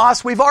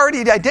parasmos, we've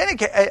already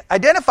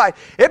identified,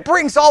 it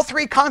brings all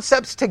three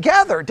concepts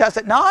together, does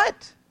it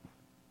not?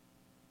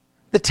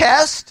 The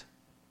test,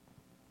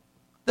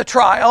 the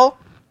trial,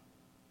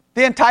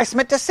 the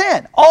enticement to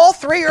sin. All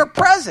three are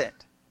present.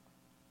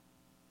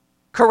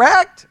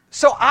 Correct?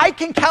 so I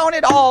can count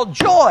it all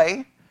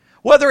joy,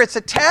 whether it's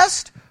a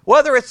test,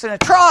 whether it's in a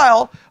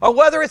trial, or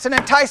whether it's an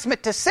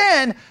enticement to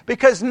sin,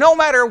 because no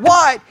matter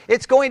what,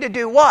 it's going to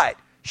do what?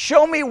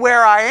 Show me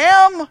where I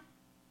am,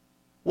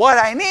 what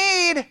I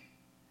need,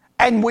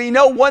 and we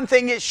know one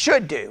thing it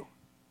should do.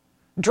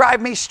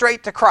 Drive me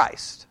straight to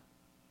Christ.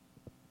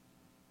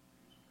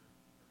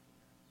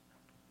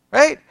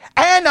 Right?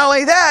 And not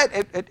only that,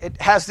 it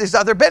has these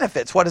other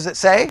benefits. What does it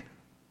say?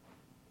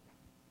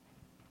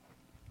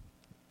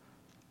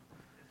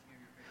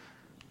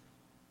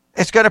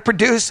 It's going to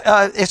produce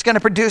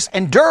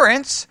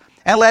endurance,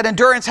 and let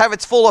endurance have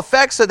its full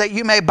effect, so that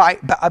you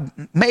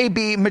may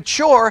be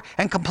mature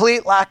and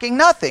complete, lacking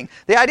nothing.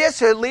 The idea is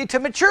to lead to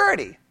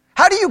maturity.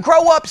 How do you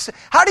grow up?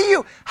 How do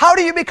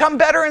you become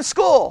better in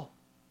school?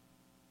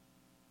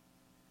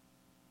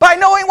 By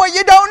knowing what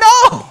you don't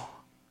know.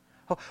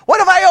 What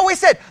have I always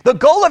said? The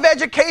goal of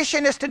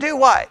education is to do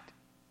what?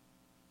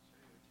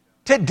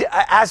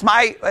 As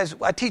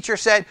a teacher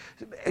said,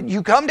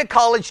 you come to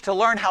college to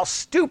learn how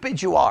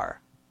stupid you are.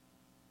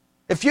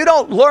 If you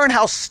don't learn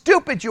how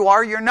stupid you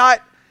are, you're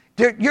not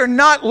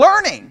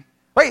learning.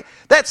 Right?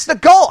 That's the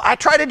goal. I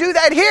try to do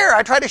that here.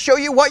 I try to show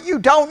you what you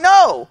don't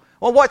know.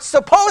 Well, what's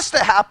supposed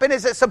to happen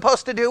is it's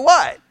supposed to do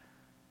what?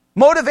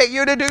 Motivate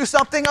you to do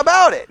something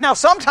about it. Now,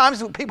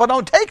 sometimes people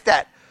don't take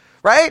that,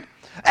 right?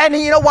 And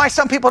you know why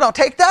some people don't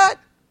take that?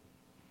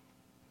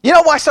 You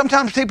know why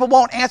sometimes people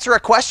won't answer a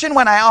question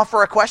when I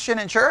offer a question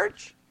in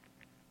church?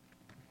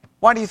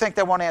 Why do you think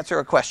they won't answer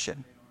a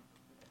question?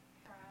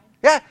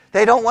 Yeah,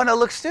 they don't want to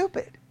look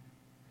stupid.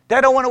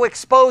 They don't want to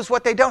expose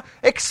what they don't.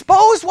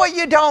 Expose what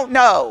you don't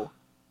know.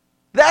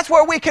 That's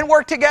where we can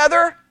work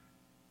together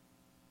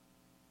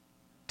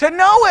to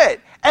know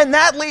it. And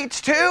that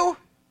leads to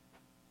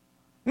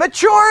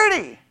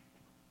maturity.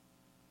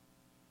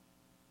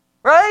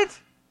 Right?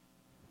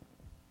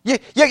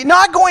 You're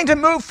not going to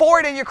move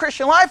forward in your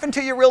Christian life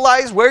until you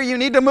realize where you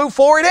need to move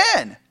forward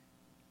in.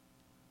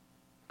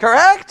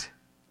 Correct?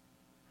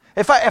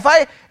 If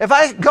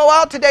I go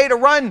out today to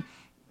run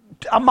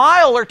a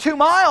mile or 2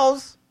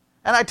 miles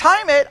and I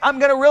time it, I'm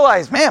going to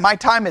realize, man, my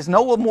time is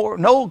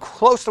no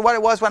close to what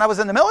it was when I was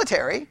in the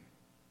military.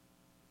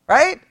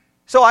 Right?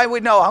 So I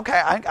would know,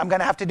 okay, I'm going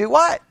to have to do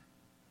what?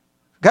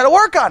 Got to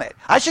work on it.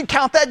 I should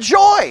count that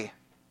joy.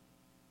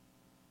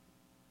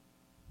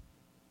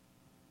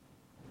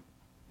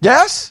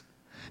 Yes?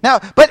 Now,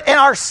 but in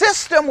our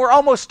system, we're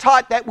almost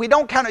taught that we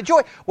don't count it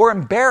joy. We're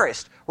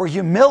embarrassed. We're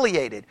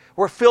humiliated.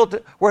 We're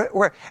filled.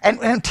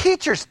 And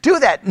teachers do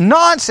that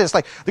nonsense.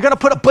 Like they're going to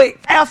put a big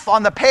F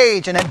on the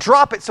page and then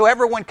drop it so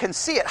everyone can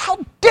see it.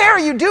 How dare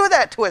you do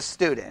that to a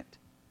student?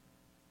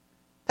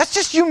 That's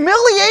just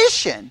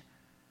humiliation.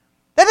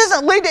 That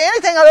doesn't lead to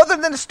anything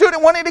other than the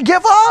student wanting to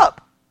give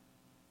up.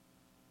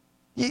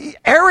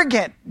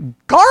 Arrogant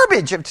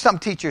garbage of some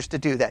teachers to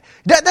do that.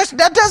 That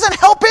doesn't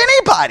help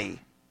anybody.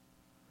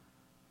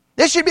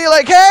 It should be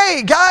like,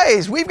 hey,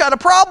 guys, we've got a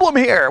problem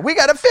here. We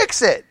got to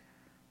fix it.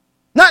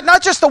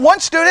 Not just the one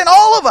student,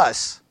 all of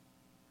us.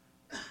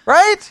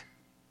 Right?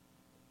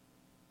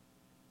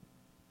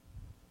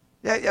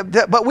 Yeah,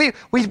 but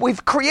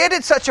we've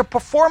created such a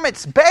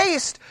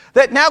performance-based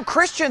that now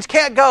Christians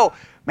can't go,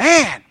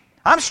 man,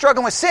 I'm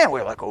struggling with sin.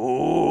 We're like,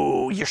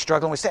 oh, you're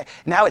struggling with sin.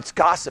 Now it's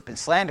gossip and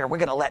slander. We're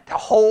going to let the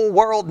whole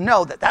world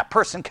know that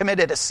person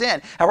committed a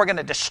sin, and we're going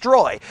to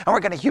destroy, and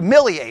we're going to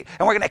humiliate,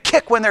 and we're going to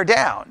kick when they're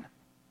down.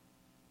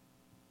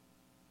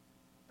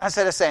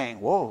 Instead of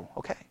saying, whoa,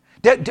 okay.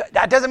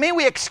 That doesn't mean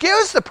we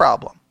excuse the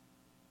problem,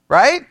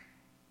 right?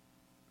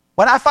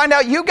 When I find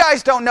out you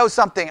guys don't know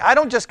something, I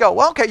don't just go,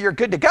 well, okay, you're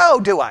good to go,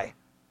 do I?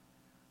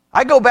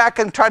 I go back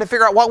and try to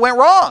figure out what went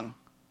wrong.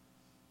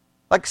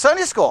 Like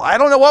Sunday school, I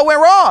don't know what went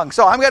wrong,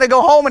 so I'm going to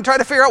go home and try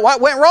to figure out what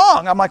went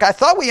wrong. I'm like, I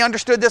thought we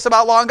understood this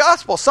about law and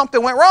gospel.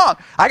 Something went wrong.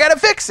 I got to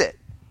fix it,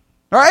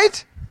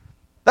 right?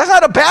 That's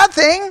not a bad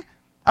thing.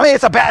 I mean,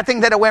 it's a bad thing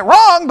that it went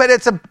wrong, but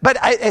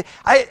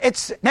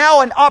it's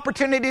now an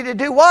opportunity to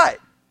do what?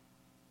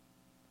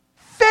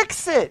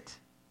 Fix it.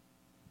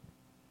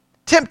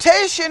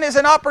 Temptation is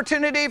an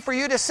opportunity for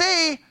you to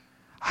see,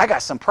 I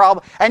got some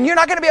problem. And you're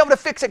not going to be able to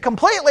fix it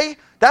completely.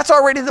 That's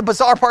already the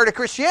bizarre part of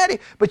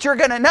Christianity. But you're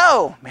going to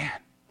know, man,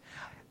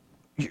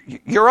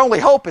 your only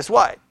hope is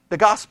what? The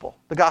gospel,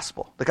 the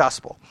gospel, the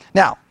gospel.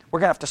 Now, we're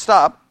going to have to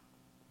stop.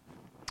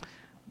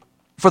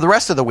 For the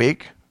rest of the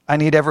week, I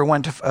need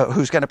everyone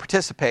who's going to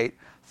participate,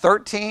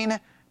 13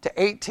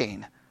 to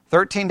 18.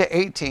 13 to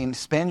 18,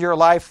 spend your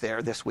life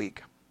there this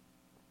week.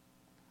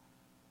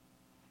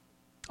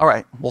 All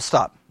right, we'll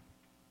stop.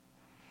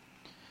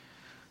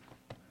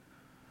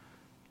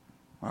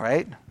 All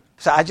right?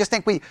 So I just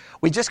think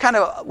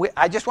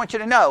I just want you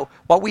to know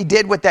what we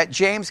did with that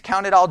James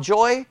Count It All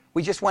Joy,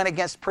 we just went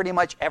against pretty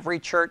much every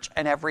church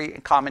and every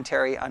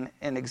commentary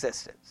in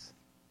existence.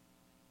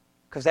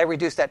 Because they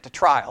reduced that to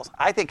trials.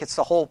 I think it's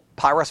the whole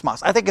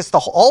pyrosmos. I think it's the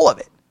whole of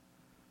it.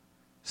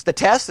 It's the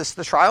test, it's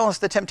the trial, and it's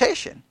the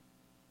temptation.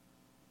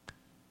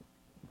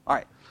 All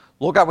right.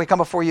 Lord God, we come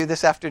before you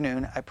this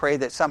afternoon. I pray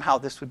that somehow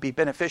this would be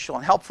beneficial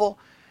and helpful.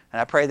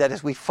 And I pray that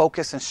as we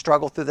focus and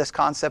struggle through this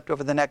concept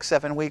over the next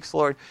 7 weeks,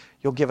 Lord,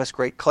 you'll give us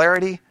great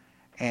clarity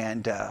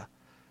and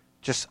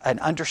just an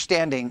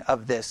understanding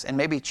of this, and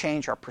maybe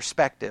change our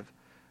perspective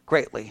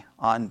greatly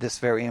on this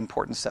very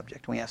important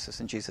subject. We ask this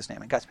in Jesus'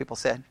 name. And God's people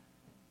said,